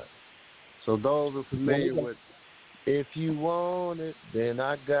None. So those are familiar with If You Want It, Then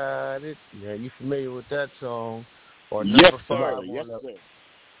I Got It. Yeah, you familiar with that song? Or number 5 on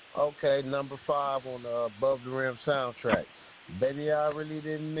okay, number 5 on the Above the Rim soundtrack. Baby, I really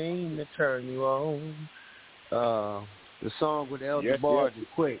didn't mean to turn you on. The song with Elder Barge and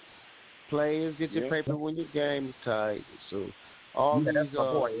Quick. Players, get your paper when your game is tight. So all these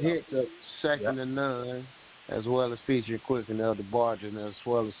hits are Second to None, as well as featuring Quick and Elder Barge, and as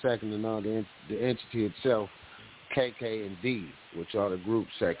well as Second to None, the entity itself, KK and D, which are the group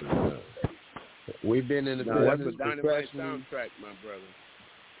Second to None. We've been in the business professionally. Soundtrack, my brother.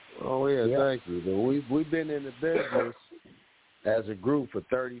 Oh yeah, thank you. We've been in the business as a group for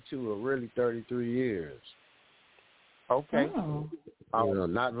 32 or really 33 years. Okay.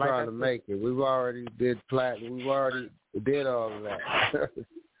 Not trying to make it. We've already did platinum. We've already did all of that.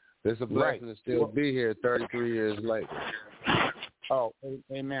 It's a blessing to still be here 33 years later. Oh,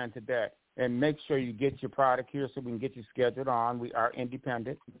 amen to that. And make sure you get your product here so we can get you scheduled on. We are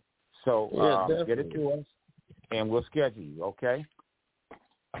independent. So get it to us, and we'll schedule you, okay?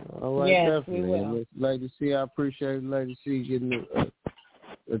 All right, definitely. Lady C, I appreciate it. Lady C getting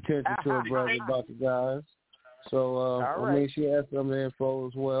attention to her brother about the guys. So, I mean, she has some info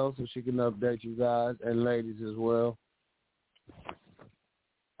as well, so she can update you guys and ladies as well.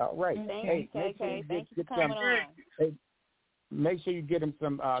 All right. Thank you for coming on. Hey, make sure you get him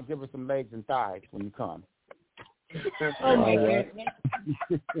some, give her some legs and thighs when you come. Oh my goodness.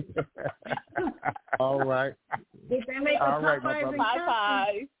 All right. If they make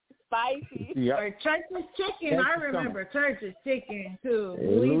Popeyes spicy. Yep. Or Church's chicken. I remember Church's chicken too.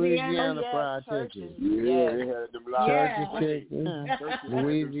 Louisiana fried chicken. Church's chicken.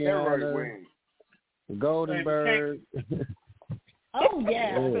 Louisiana. Goldenberg. Oh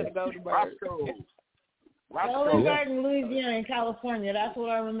yeah. Goldenberg. Golden Garden, Louisiana, and California. That's what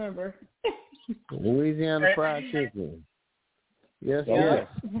I remember. Louisiana fried chicken. Yes, yes.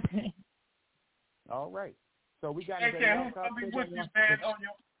 All right. So we got who's gonna be with you, man, on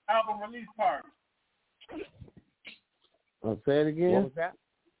your album release party? I'll say it again. What was that?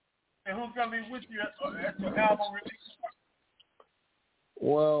 And who's gonna be with you at your album release party?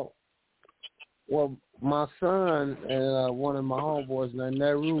 Well, my son and one of my homeboys named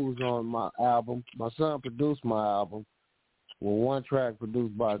Nehru was on my album. My son produced my album. Well, one track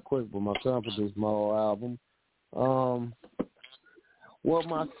produced by Quick, but my son produced my whole album. Well,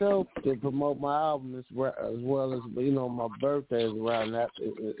 myself, to promote my album as well as, my birthday is around that,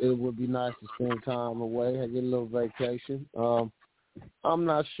 it would be nice to spend time away, get a little vacation. I'm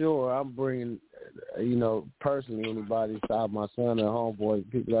not sure I'm bringing, personally anybody besides my son and homeboy,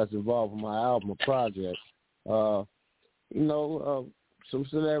 people that's involved in my album or project. Some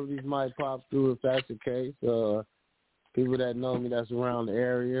celebrities might pop through if that's the case. People that know me that's around the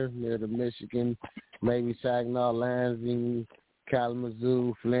area, near the Michigan, maybe Saginaw, Lansing,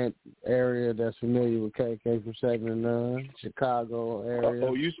 Kalamazoo, Flint area that's familiar with KK from Second to None, Chicago area.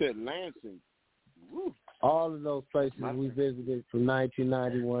 Oh, you said Lansing. Woo. All of those places we visited from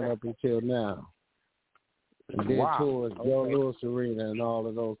 1991 up until now. And did tours, Joe Louis Arena and all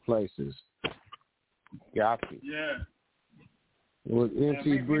of those places. Got you. Yeah. With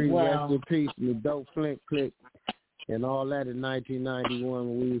MC Bree, rest in peace, and the Dope Flint Click, and all that in 1991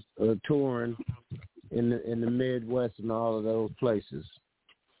 when we was touring in the Midwest and all of those places.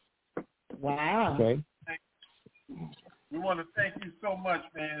 Wow. Okay. We want to thank you so much,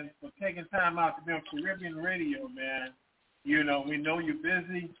 man, for taking time out to be on Caribbean Radio, man. We know you're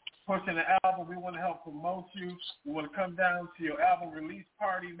busy pushing the album. We want to help promote you. We want to come down to your album release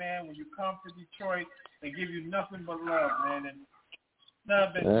party, man, when you come to Detroit and give you nothing but love, man. And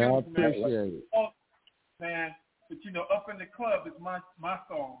none but I you, appreciate man. it. Man, but Up in the Club is my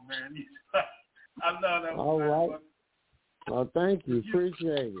song, man. I love that. All right. Well, thank you.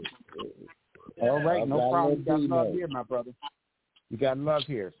 Appreciate it. All right, no problem. You got love here, my brother. You got love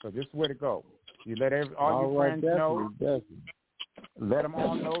here, so this is where to go. You let all your friends know. Let them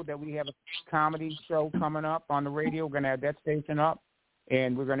all know that we have a comedy show coming up on the radio. We're going to have that station up,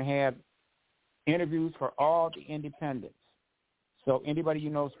 and we're going to have interviews for all the independents. So anybody you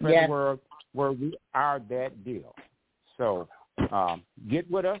know, spread the word where we are that deal. So get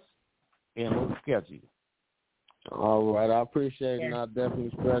with us, and we'll schedule you. All right, I appreciate it, and I'll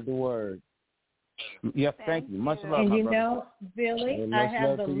definitely spread the word. Yes, thank you. Much love, and my you brother. know, Billy, I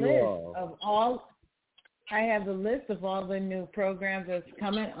have the list of all. I have the list of all the new programs that's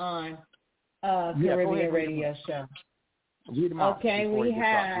coming on Caribbean Radio Show. Okay, we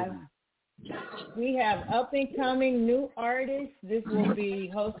have up and coming new artists. This will be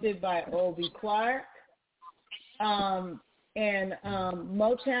hosted by Obi Clark, and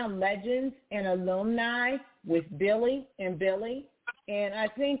Motown legends and alumni with Billy and Billy, and I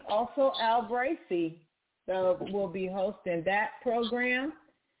think also Al Bracey will be hosting that program.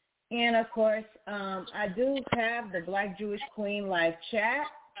 And, of course, I do have the Black Jewish Queen live chat,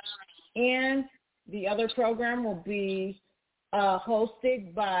 and the other program will be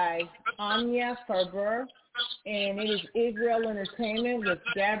hosted by Anya Ferber, and it is Israel Entertainment with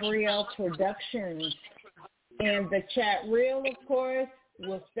Gabrielle Productions. And the chat reel, of course,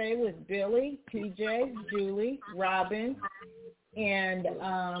 will stay with Billy, TJ, Julie, Robin, and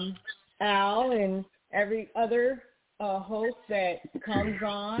Al, and every other host that comes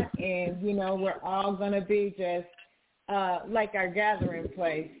on, and, you know, we're all going to be just like our gathering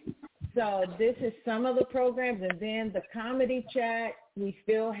place. So this is some of the programs, and then the comedy chat, we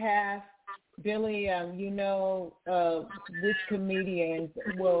still have Billy, you know, which comedians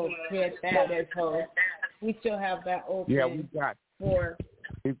will get that as host. We still have that open. Yeah, we've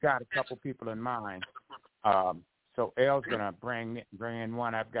got a couple people in mind. So Elle's going to bring in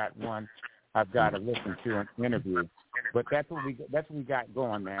one. I've got one I've got to listen to an interview. But that's what we got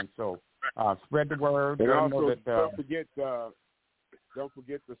going, man. So spread the word. And also, know that, don't forget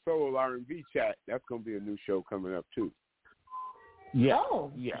the Soul R&B chat. That's going to be a new show coming up too. Yes.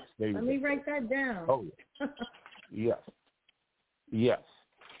 Oh, yes. Let me write that down. Oh, yes. Yes.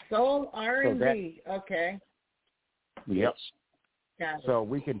 Soul R&B. Okay. Yep. Got it. So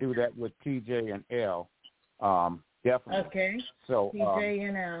we can do that with TJ and L. Definitely. Okay. So TJ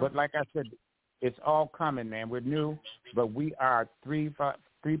and L. But like I said, it's all coming, man. We're new, but we are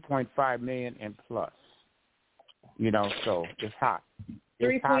 3.5 million and plus. You know, so it's hot.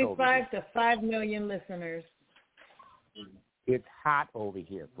 3.5 to 5 million listeners. It's hot over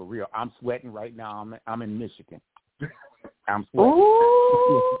here, for real. I'm sweating right now. I'm in Michigan. I'm sweating.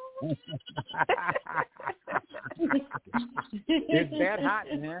 Ooh. It's that hot,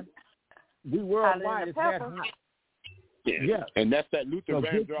 man. We worldwide. It's that hot. Yeah. And that's that Luther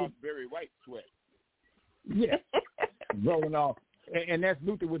Vandross Barry White sweat. Yeah. Rolling off. And that's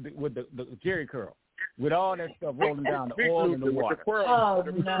Luther with the Jerry curl. With all that stuff rolling down, the oil and the water. Oh,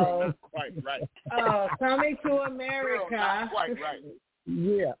 no. Right. Oh, Coming to America. Right.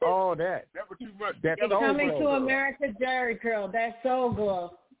 Yeah, all that. Never too much. That's Coming to America, Jerry curl. That's Soul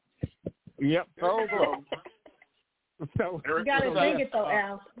Glow. Yep, Soul Glow. So, you got to sing it, though,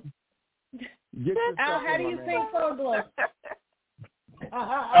 Al. Al, how do you sing Soul Glow? Get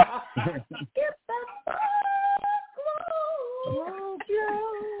the Soul Glow.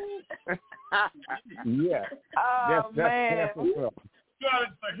 Yeah. Oh, man. That's what's up. God,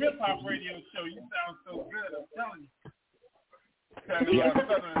 it's a hip-hop radio show. You sound so good, I'm telling you. Yeah.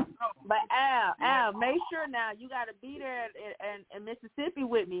 But Al, make sure now you got to be there in Mississippi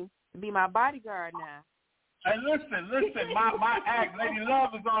with me and be my bodyguard now. Hey, listen, my act, Lady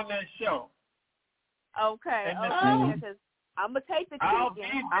Love, is on that show. Okay, because I'm going to take the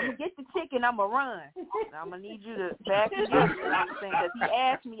chicken. I'm going to get the chicken. I'm going to run. I'm going to need you to back me up because he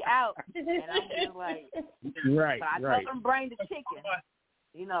asked me out, and I'm just like, right. So I told him bring the chicken.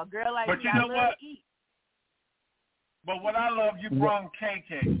 You know, a girl like me, I love to eat. But what I love, you brought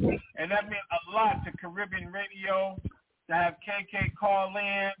KK, and that meant a lot to Caribbean Radio to have KK call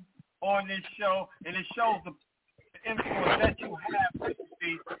in on this show, and it shows the influence that you have.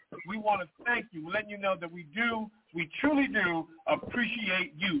 We want to thank you. We're letting you know that we truly do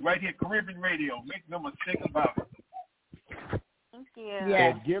appreciate you right here, Caribbean Radio. Make no mistake about it. Thank you.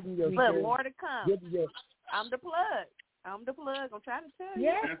 Yeah. But more to come. I'm the plug. I'm trying to tell you.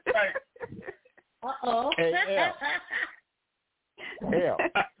 Yeah. That's right. Uh-oh. Hey, Al.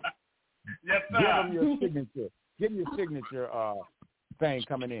 Yes, sir. Give him your signature. Give him your signature thing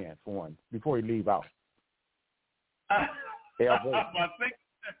coming in for him before you leave out. My signature.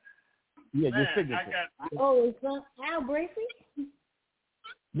 Yeah, your signature. Oh, is that Al Bracey?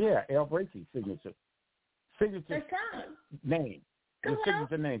 Yeah, L. Bracey signature. Signature name. Your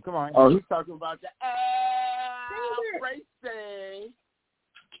signature name. Come on. Oh, he's talking about the L. Bracey.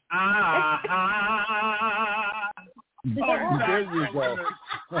 There you go.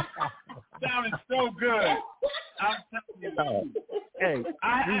 Sounded so good. I'm telling you. Hey,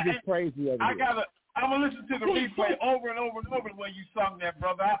 he's just crazy over here. I'm gonna listen to the replay over and over and over the way you sung that,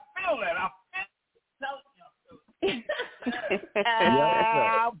 brother. I feel that.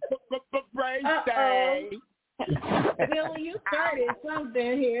 Bill, you started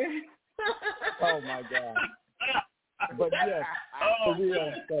something here. Oh my God! But yes, for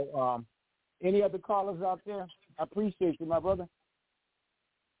real. So, any other callers out there? I appreciate you, my brother.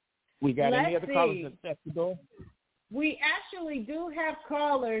 We got any other callers at the door? We actually do have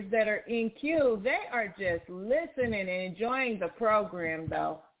callers that are in queue. They are just listening and enjoying the program,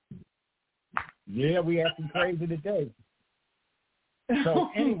 though. Yeah, we had some crazy today. So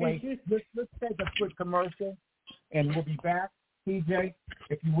anyway, let's take a quick commercial, and we'll be back. TJ,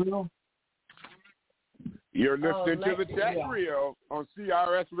 if you will. You're listening to the Chat Trio on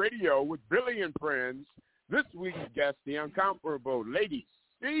CRS Radio with Billy and Friends. This week's guest, the incomparable Lady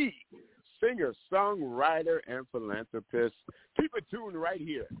C, singer, songwriter, and philanthropist. Keep it tuned right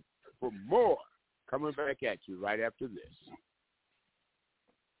here for more coming back at you right after this.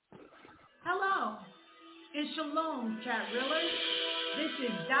 Hello, and shalom, chat reelers. This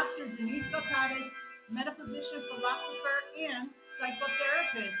is Dr. Denise Bacades, metaphysician, philosopher, and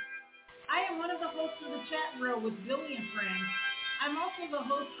psychotherapist. I am one of the hosts of the Chat Reel with Billy and Friends. I'm also the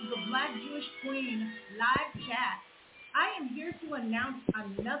host of the Black Jewish Queen live chat. I am here to announce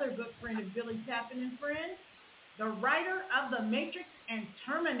another good friend of Billy Tappan and Friends, the writer of The Matrix and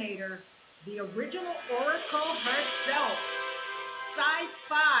Terminator, the original Oracle herself,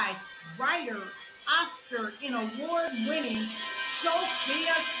 sci-fi writer, Oscar and award-winning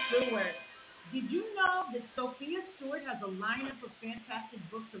Sophia Stewart. Did you know that Sophia Stewart has a lineup of fantastic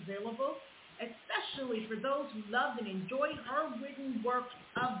books available, especially for those who loved and enjoyed her written work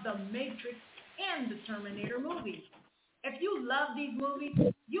of The Matrix and the Terminator movies? If you love these movies,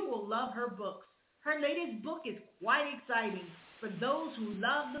 you will love her books. Her latest book is quite exciting for those who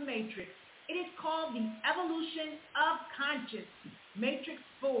love The Matrix. It is called The Evolution of Conscience, Matrix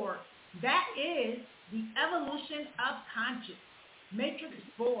 4. That is The Evolution of Conscience, Matrix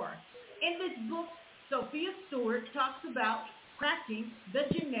 4. In this book, Sophia Stewart talks about cracking the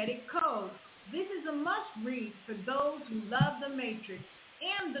genetic code. This is a must-read for those who love The Matrix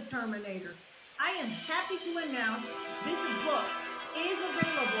and the Terminator. I am happy to announce this book is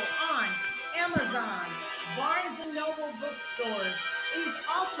available on Amazon, Barnes & Noble bookstores. It is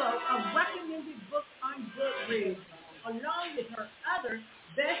also a recommended book on Goodreads, along with her other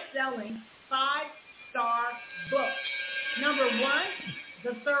best-selling 5-star books. Number 1,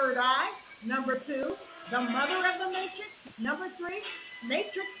 The Third Eye. Number 2, The Mother of the Matrix. Number 3,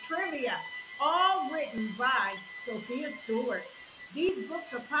 Matrix Trivia, all written by Sophia Stewart. These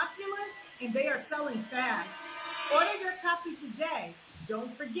books are popular and they are selling fast. Order your copy today.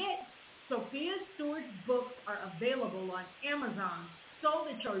 Don't forget, Sophia Stewart's books are available on Amazon, sold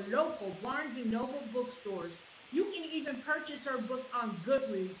at your local Barnes & Noble bookstores. You can even purchase her book on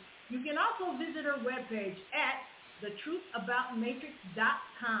Goodreads. You can also visit her webpage at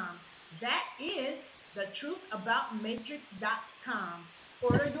thetruthaboutmatrix.com. That is thetruthaboutmatrix.com.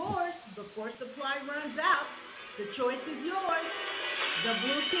 Order yours before supply runs out. The choice is yours. The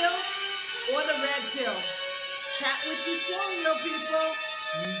blue pill or the red pill. Chat with you soon, real people.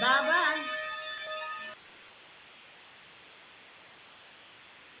 Bye-bye.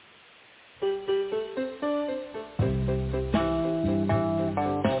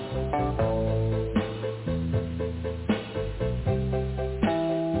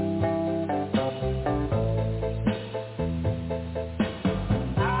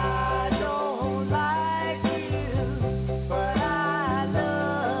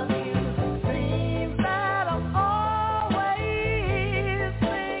 Seems that I'm always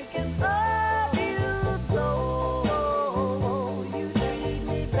thinking of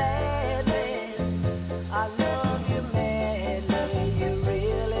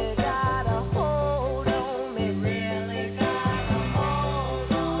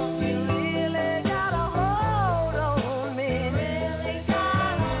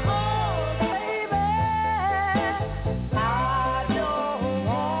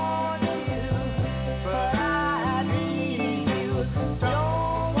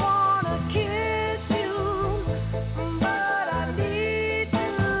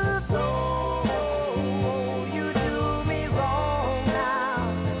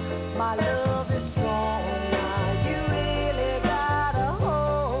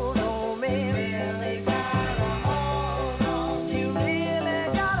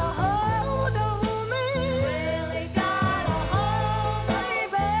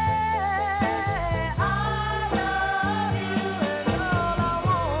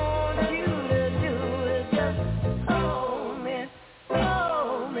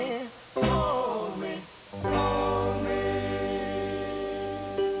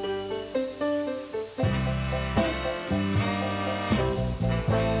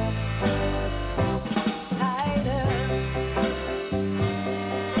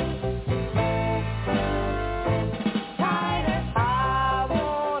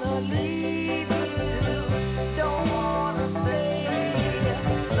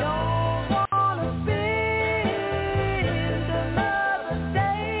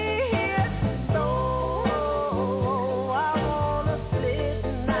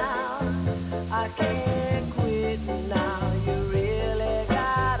can